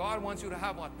fake bling. God wants you to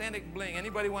have authentic bling.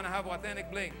 Anybody want to have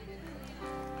authentic bling?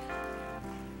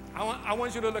 I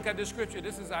want you to look at this scripture.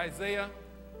 This is Isaiah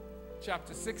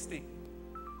chapter 60.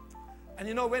 And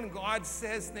you know, when God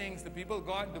says things to people,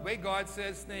 the way God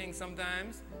says things,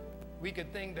 sometimes we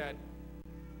could think that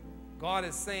God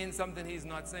is saying something he's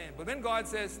not saying. But when God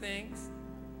says things,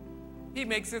 he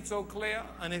makes it so clear.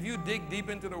 And if you dig deep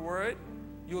into the word,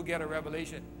 you'll get a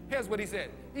revelation. Here's what he said.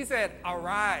 He said,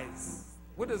 arise.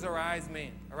 What does arise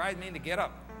mean? Arise means to get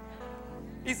up.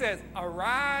 He says,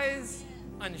 arise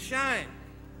and shine.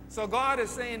 So God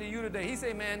is saying to you today, he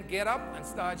said, man, get up and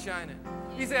start shining.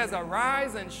 He says,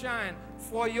 arise and shine,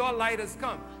 for your light has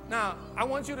come. Now, I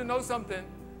want you to know something,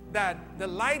 that the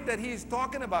light that he's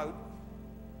talking about,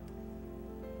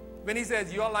 when he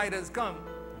says your light has come,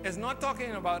 is not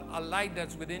talking about a light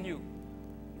that's within you.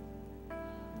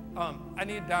 I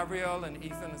need Davriel and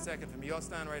Ethan a second for me. Y'all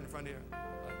stand right in front here.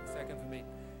 A second for me.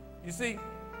 You see,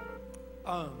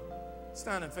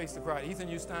 stand and face the crowd. Ethan,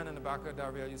 you stand in the back of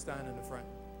Davriel. You stand in the front.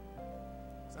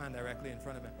 Stand directly in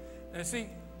front of him. And see,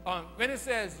 when it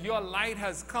says your light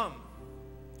has come,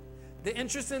 the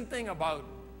interesting thing about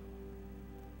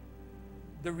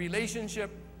the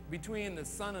relationship between the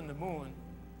sun and the moon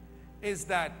is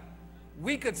that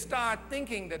we could start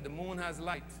thinking that the moon has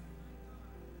light.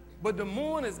 But the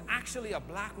moon is actually a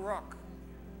black rock.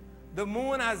 The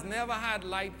moon has never had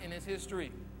light in its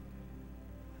history.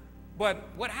 But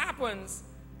what happens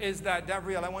is that,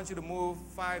 Davriel, I want you to move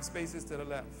 5 spaces to the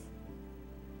left.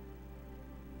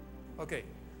 Okay.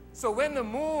 So when the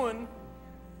moon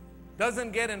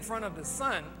doesn't get in front of the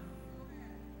sun,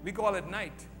 we call it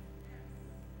night.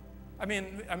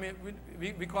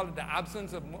 We call it the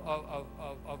absence of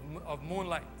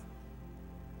moonlight.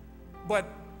 But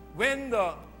when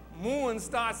the moon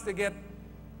starts to get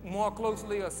more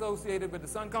closely associated with the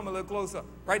sun, come a little closer,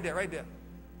 right there.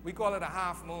 We call it a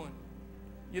half moon.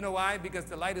 You know why? Because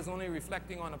the light is only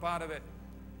reflecting on a part of it.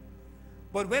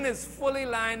 But when it's fully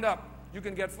lined up, you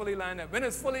can get fully lined up. When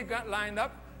it's fully lined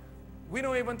up, we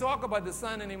don't even talk about the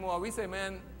sun anymore. We say,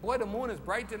 man, boy, the moon is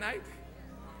bright tonight.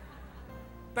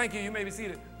 Thank you, you may be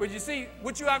seated. But you see,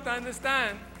 what you have to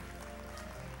understand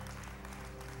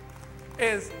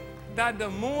is that the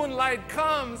moonlight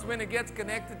comes when it gets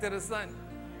connected to the sun.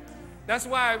 That's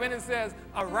why when it says,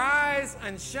 arise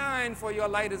and shine, for your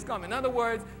light is come. In other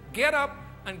words, get up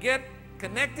and get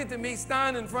connected to me,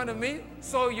 stand in front of me,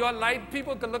 so your light,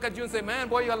 people can look at you and say, man,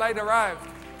 boy, your light arrived.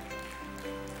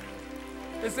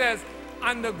 It says,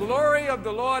 and the glory of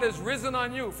the Lord is risen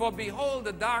on you. For behold,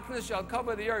 the darkness shall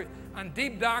cover the earth, and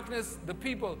deep darkness the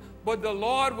people. But the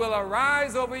Lord will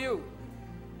arise over you.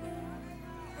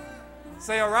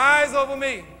 Say, arise over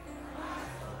me.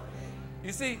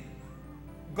 You see,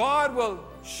 God will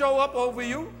show up over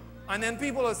you, and then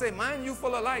people will say, man, you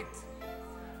full of light.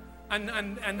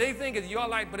 And they think it's your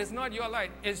light, but it's not your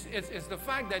light. It's the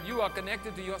fact that you are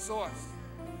connected to your source.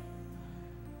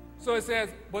 So it says,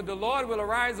 but the Lord will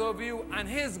arise over you, and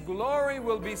his glory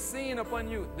will be seen upon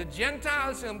you. The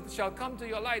Gentiles shall come to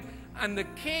your light, and the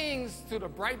kings to the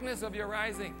brightness of your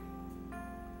rising.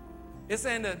 It's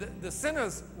saying that the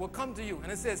sinners will come to you.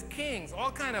 And it says kings,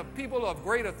 all kind of people of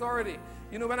great authority.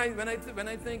 You know, when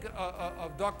I think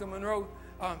of Dr. Monroe,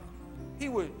 he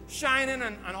was shining,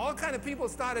 and all kind of people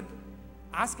started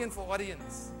asking for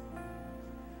audience.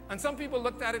 And some people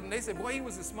looked at it and they said, boy, he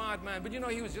was a smart man. But you know,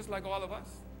 he was just like all of us.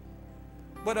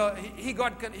 But he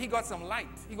got some light.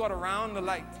 He got around the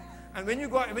light. And when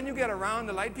you get around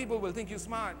the light, people will think you're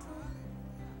smart.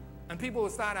 And people will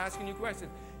start asking you questions.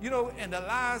 You know, in the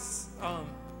last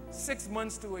 6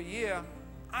 months to a year,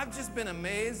 I've just been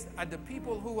amazed at the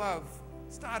people who have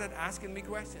started asking me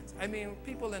questions. I mean,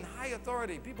 people in high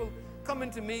authority, people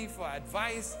coming to me for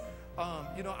advice.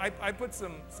 You know, I put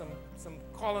some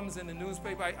columns in the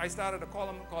newspaper. I started a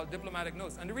column called Diplomatic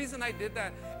Notes. And the reason I did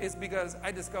that is because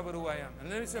I discovered who I am. And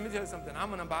let me tell you something.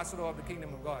 I'm an ambassador of the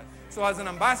kingdom of God. So as an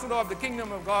ambassador of the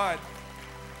kingdom of God,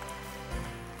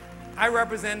 I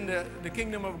represent the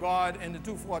kingdom of God in the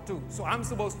 242. So I'm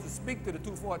supposed to speak to the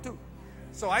 242.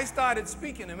 So I started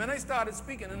speaking. And when I started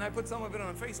speaking, and I put some of it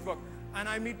on Facebook, and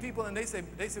I meet people, and they say,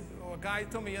 a guy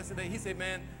told me yesterday, he said,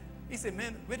 man,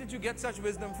 where did you get such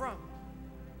wisdom from?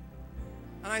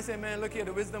 And I said, man, look here,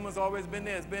 the wisdom has always been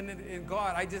there. It's been in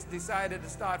God. I just decided to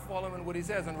start following what he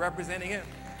says and representing him.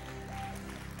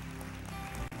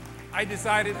 I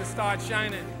decided to start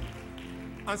shining.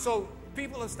 And so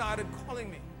people have started calling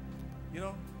me. You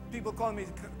know, people call me,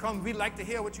 come, we'd like to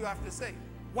hear what you have to say.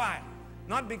 Why?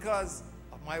 Not because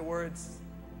of my words,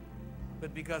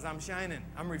 but because I'm shining.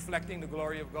 I'm reflecting the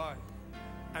glory of God.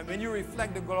 And when you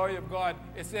reflect the glory of God,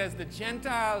 it says the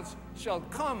Gentiles shall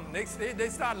come. They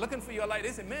start looking for your light.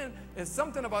 They say, man, there's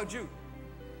something about you.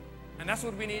 And that's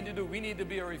what we need to do. We need to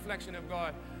be a reflection of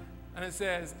God. And it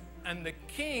says, and the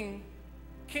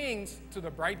kings to the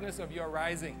brightness of your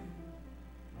rising.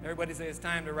 Everybody say it's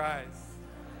time to rise.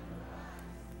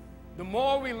 The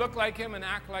more we look like him and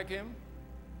act like him,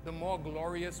 the more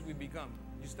glorious we become.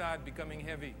 You start becoming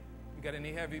heavy. You got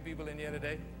any heavy people in here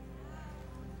today?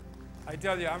 I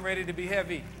tell you, I'm ready to be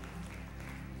heavy.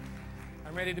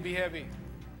 I'm ready to be heavy.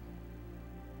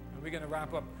 And we're going to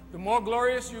wrap up. The more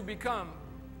glorious you become,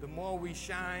 the more we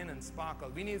shine and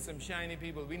sparkle. We need some shiny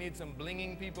people. We need some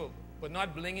blinging people, but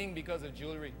not blinging because of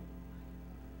jewelry.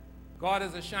 God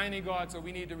is a shiny God, so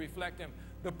we need to reflect him.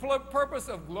 The purpose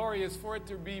of glory is for it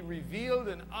to be revealed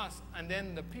in us, and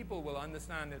then the people will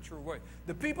understand their true worth.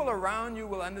 The people around you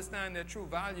will understand their true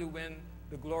value when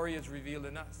the glory is revealed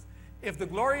in us. If the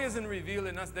glory isn't revealed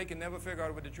in us, they can never figure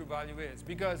out what the true value is.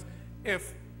 Because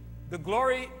if the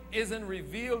glory isn't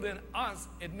revealed in us,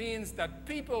 it means that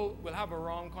people will have a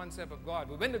wrong concept of God.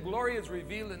 But when the glory is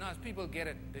revealed in us, people get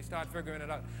it. They start figuring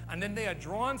it out. And then they are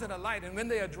drawn to the light. And when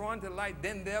they are drawn to the light,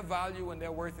 then their value and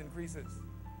their worth increases.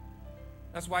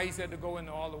 That's why he said to go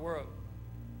into all the world.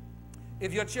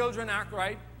 If your children act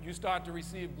right, you start to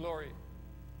receive glory.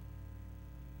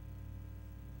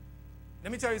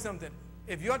 Let me tell you something.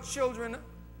 If your children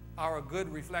are a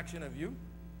good reflection of you,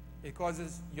 it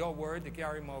causes your word to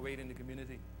carry more weight in the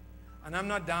community. And I'm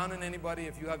not down on anybody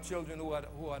if you have children who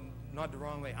are not the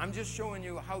wrong way. I'm just showing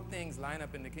you how things line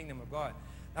up in the kingdom of God.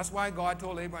 That's why God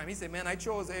told Abraham. He said, man, I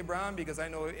chose Abraham because I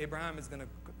know Abraham is going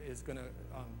to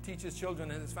teach his children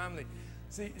and his family.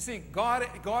 See,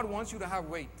 God wants you to have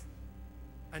weight.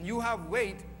 And you have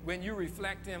weight when you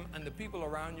reflect him and the people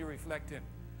around you reflect him.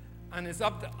 And it's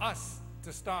up to us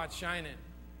to start shining.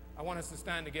 I want us to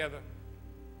stand together.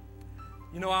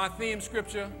 You know, our theme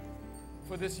scripture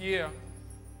for this year,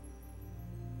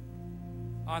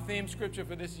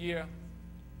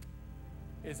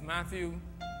 is Matthew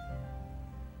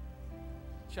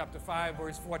chapter 5,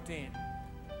 verse 14.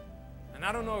 And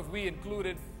I don't know if we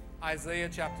included Isaiah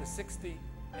chapter 60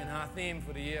 in our theme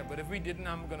for the year, but if we didn't,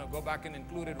 I'm going to go back and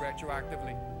include it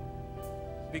retroactively.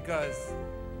 Because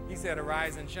he said,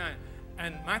 arise and shine.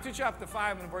 And Matthew chapter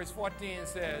 5 and verse 14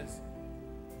 says,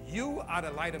 you are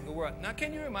the light of the world. Now,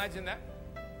 can you imagine that?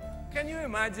 Can you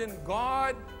imagine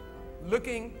God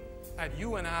looking at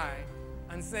you and I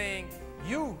and saying,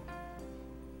 you,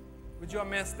 with your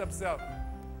messed up self,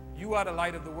 you are the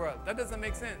light of the world? That doesn't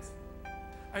make sense.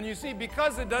 And you see,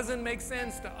 because it doesn't make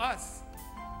sense to us,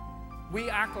 we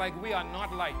act like we are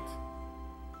not light.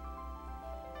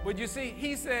 But you see,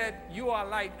 he said, you are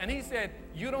light. And he said,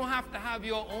 you don't have to have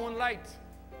your own light.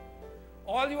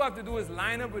 All you have to do is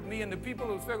line up with me, and the people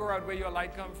will figure out where your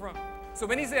light comes from. So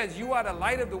when he says you are the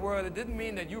light of the world, it didn't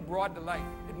mean that you brought the light.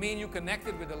 It means you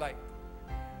connected with the light.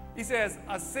 He says,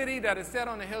 a city that is set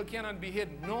on a hill cannot be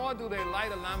hidden, nor do they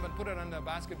light a lamp and put it under a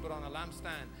basket, but on a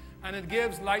lampstand. And it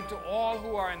gives light to all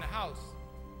who are in the house.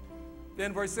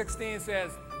 Then verse 16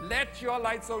 says, let your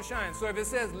light so shine. So if it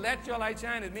says let your light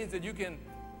shine, it means that you can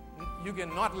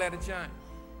not let it shine.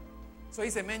 So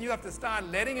he said, man, you have to start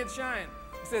letting it shine.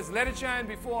 He says, let it shine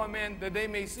before men, that they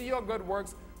may see your good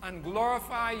works and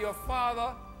glorify your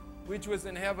Father which was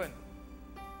in heaven.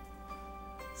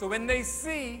 So when they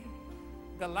see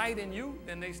the light in you,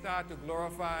 then they start to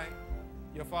glorify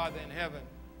your Father in heaven.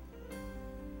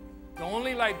 The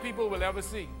only light people will ever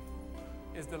see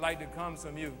is the light that comes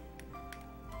from you.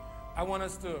 I want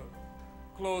us to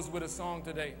close with a song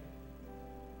today.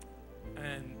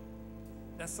 And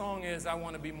that song is, I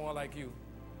Want to Be More Like You.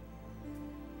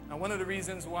 Now, one of the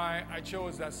reasons why I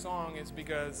chose that song is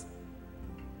because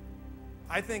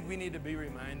I think we need to be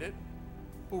reminded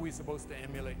who we're supposed to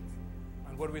emulate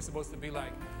and what we're supposed to be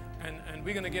like. And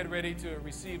we're going to get ready to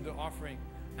receive the offering.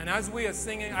 And as we are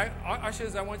singing,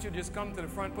 ushers, I want you to just come to the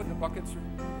front, put the buckets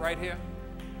right here.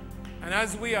 And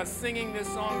as we are singing this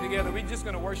song together, we're just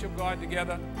going to worship God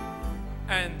together.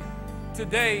 And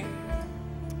today,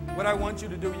 what I want you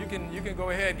to do, you can go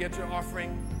ahead, get your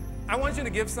offering. I want you to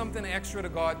give something extra to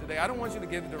God today. I don't want you to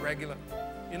give the regular.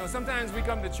 You know, sometimes we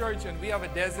come to church and we have a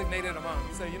designated amount.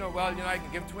 You say, I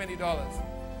can give $20.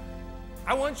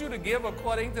 I want you to give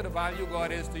according to the value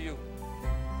God is to you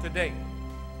today.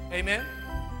 Amen?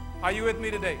 Are you with me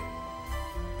today?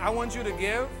 I want you to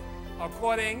give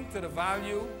according to the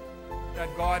value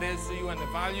that God is to you and the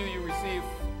value you receive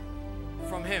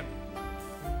from Him.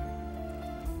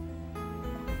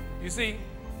 You see,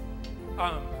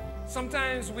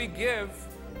 Sometimes we give,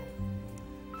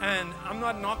 and I'm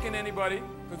not knocking anybody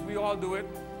because we all do it.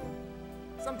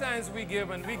 Sometimes we give,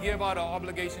 and we give out of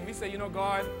obligation. We say, you know,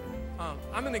 God,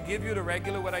 I'm going to give you the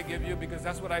regular what I give you because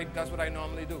that's what I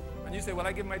normally do. And you say, well,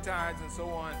 I give my tithes and so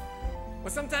on.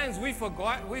 But sometimes we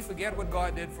forget what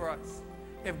God did for us.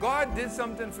 If God did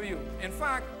something for you, in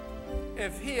fact,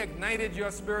 if He ignited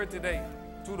your spirit today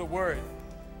through the Word,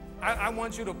 I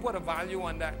want you to put a value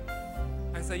on that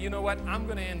and say, you know what, I'm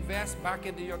going to invest back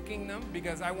into your kingdom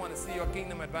because I want to see your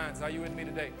kingdom advance. Are you with me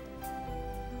today?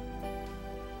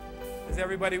 Is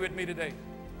everybody with me today?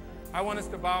 I want us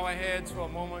to bow our heads for a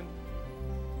moment.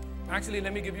 Actually,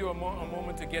 let me give you a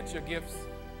moment to get your gifts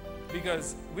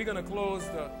because we're going to close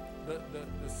the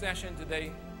session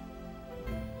today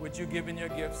with you giving your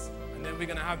gifts, and then we're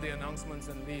going to have the announcements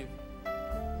and leave.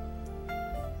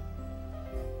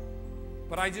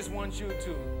 But I just want you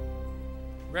to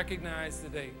recognize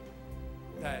today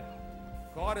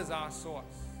that God is our source.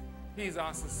 He's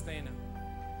our sustainer.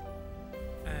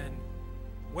 And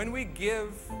when we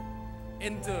give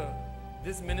into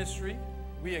this ministry,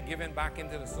 we are giving back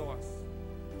into the source.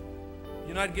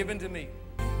 You're not giving to me.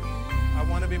 I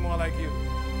want to be more like you.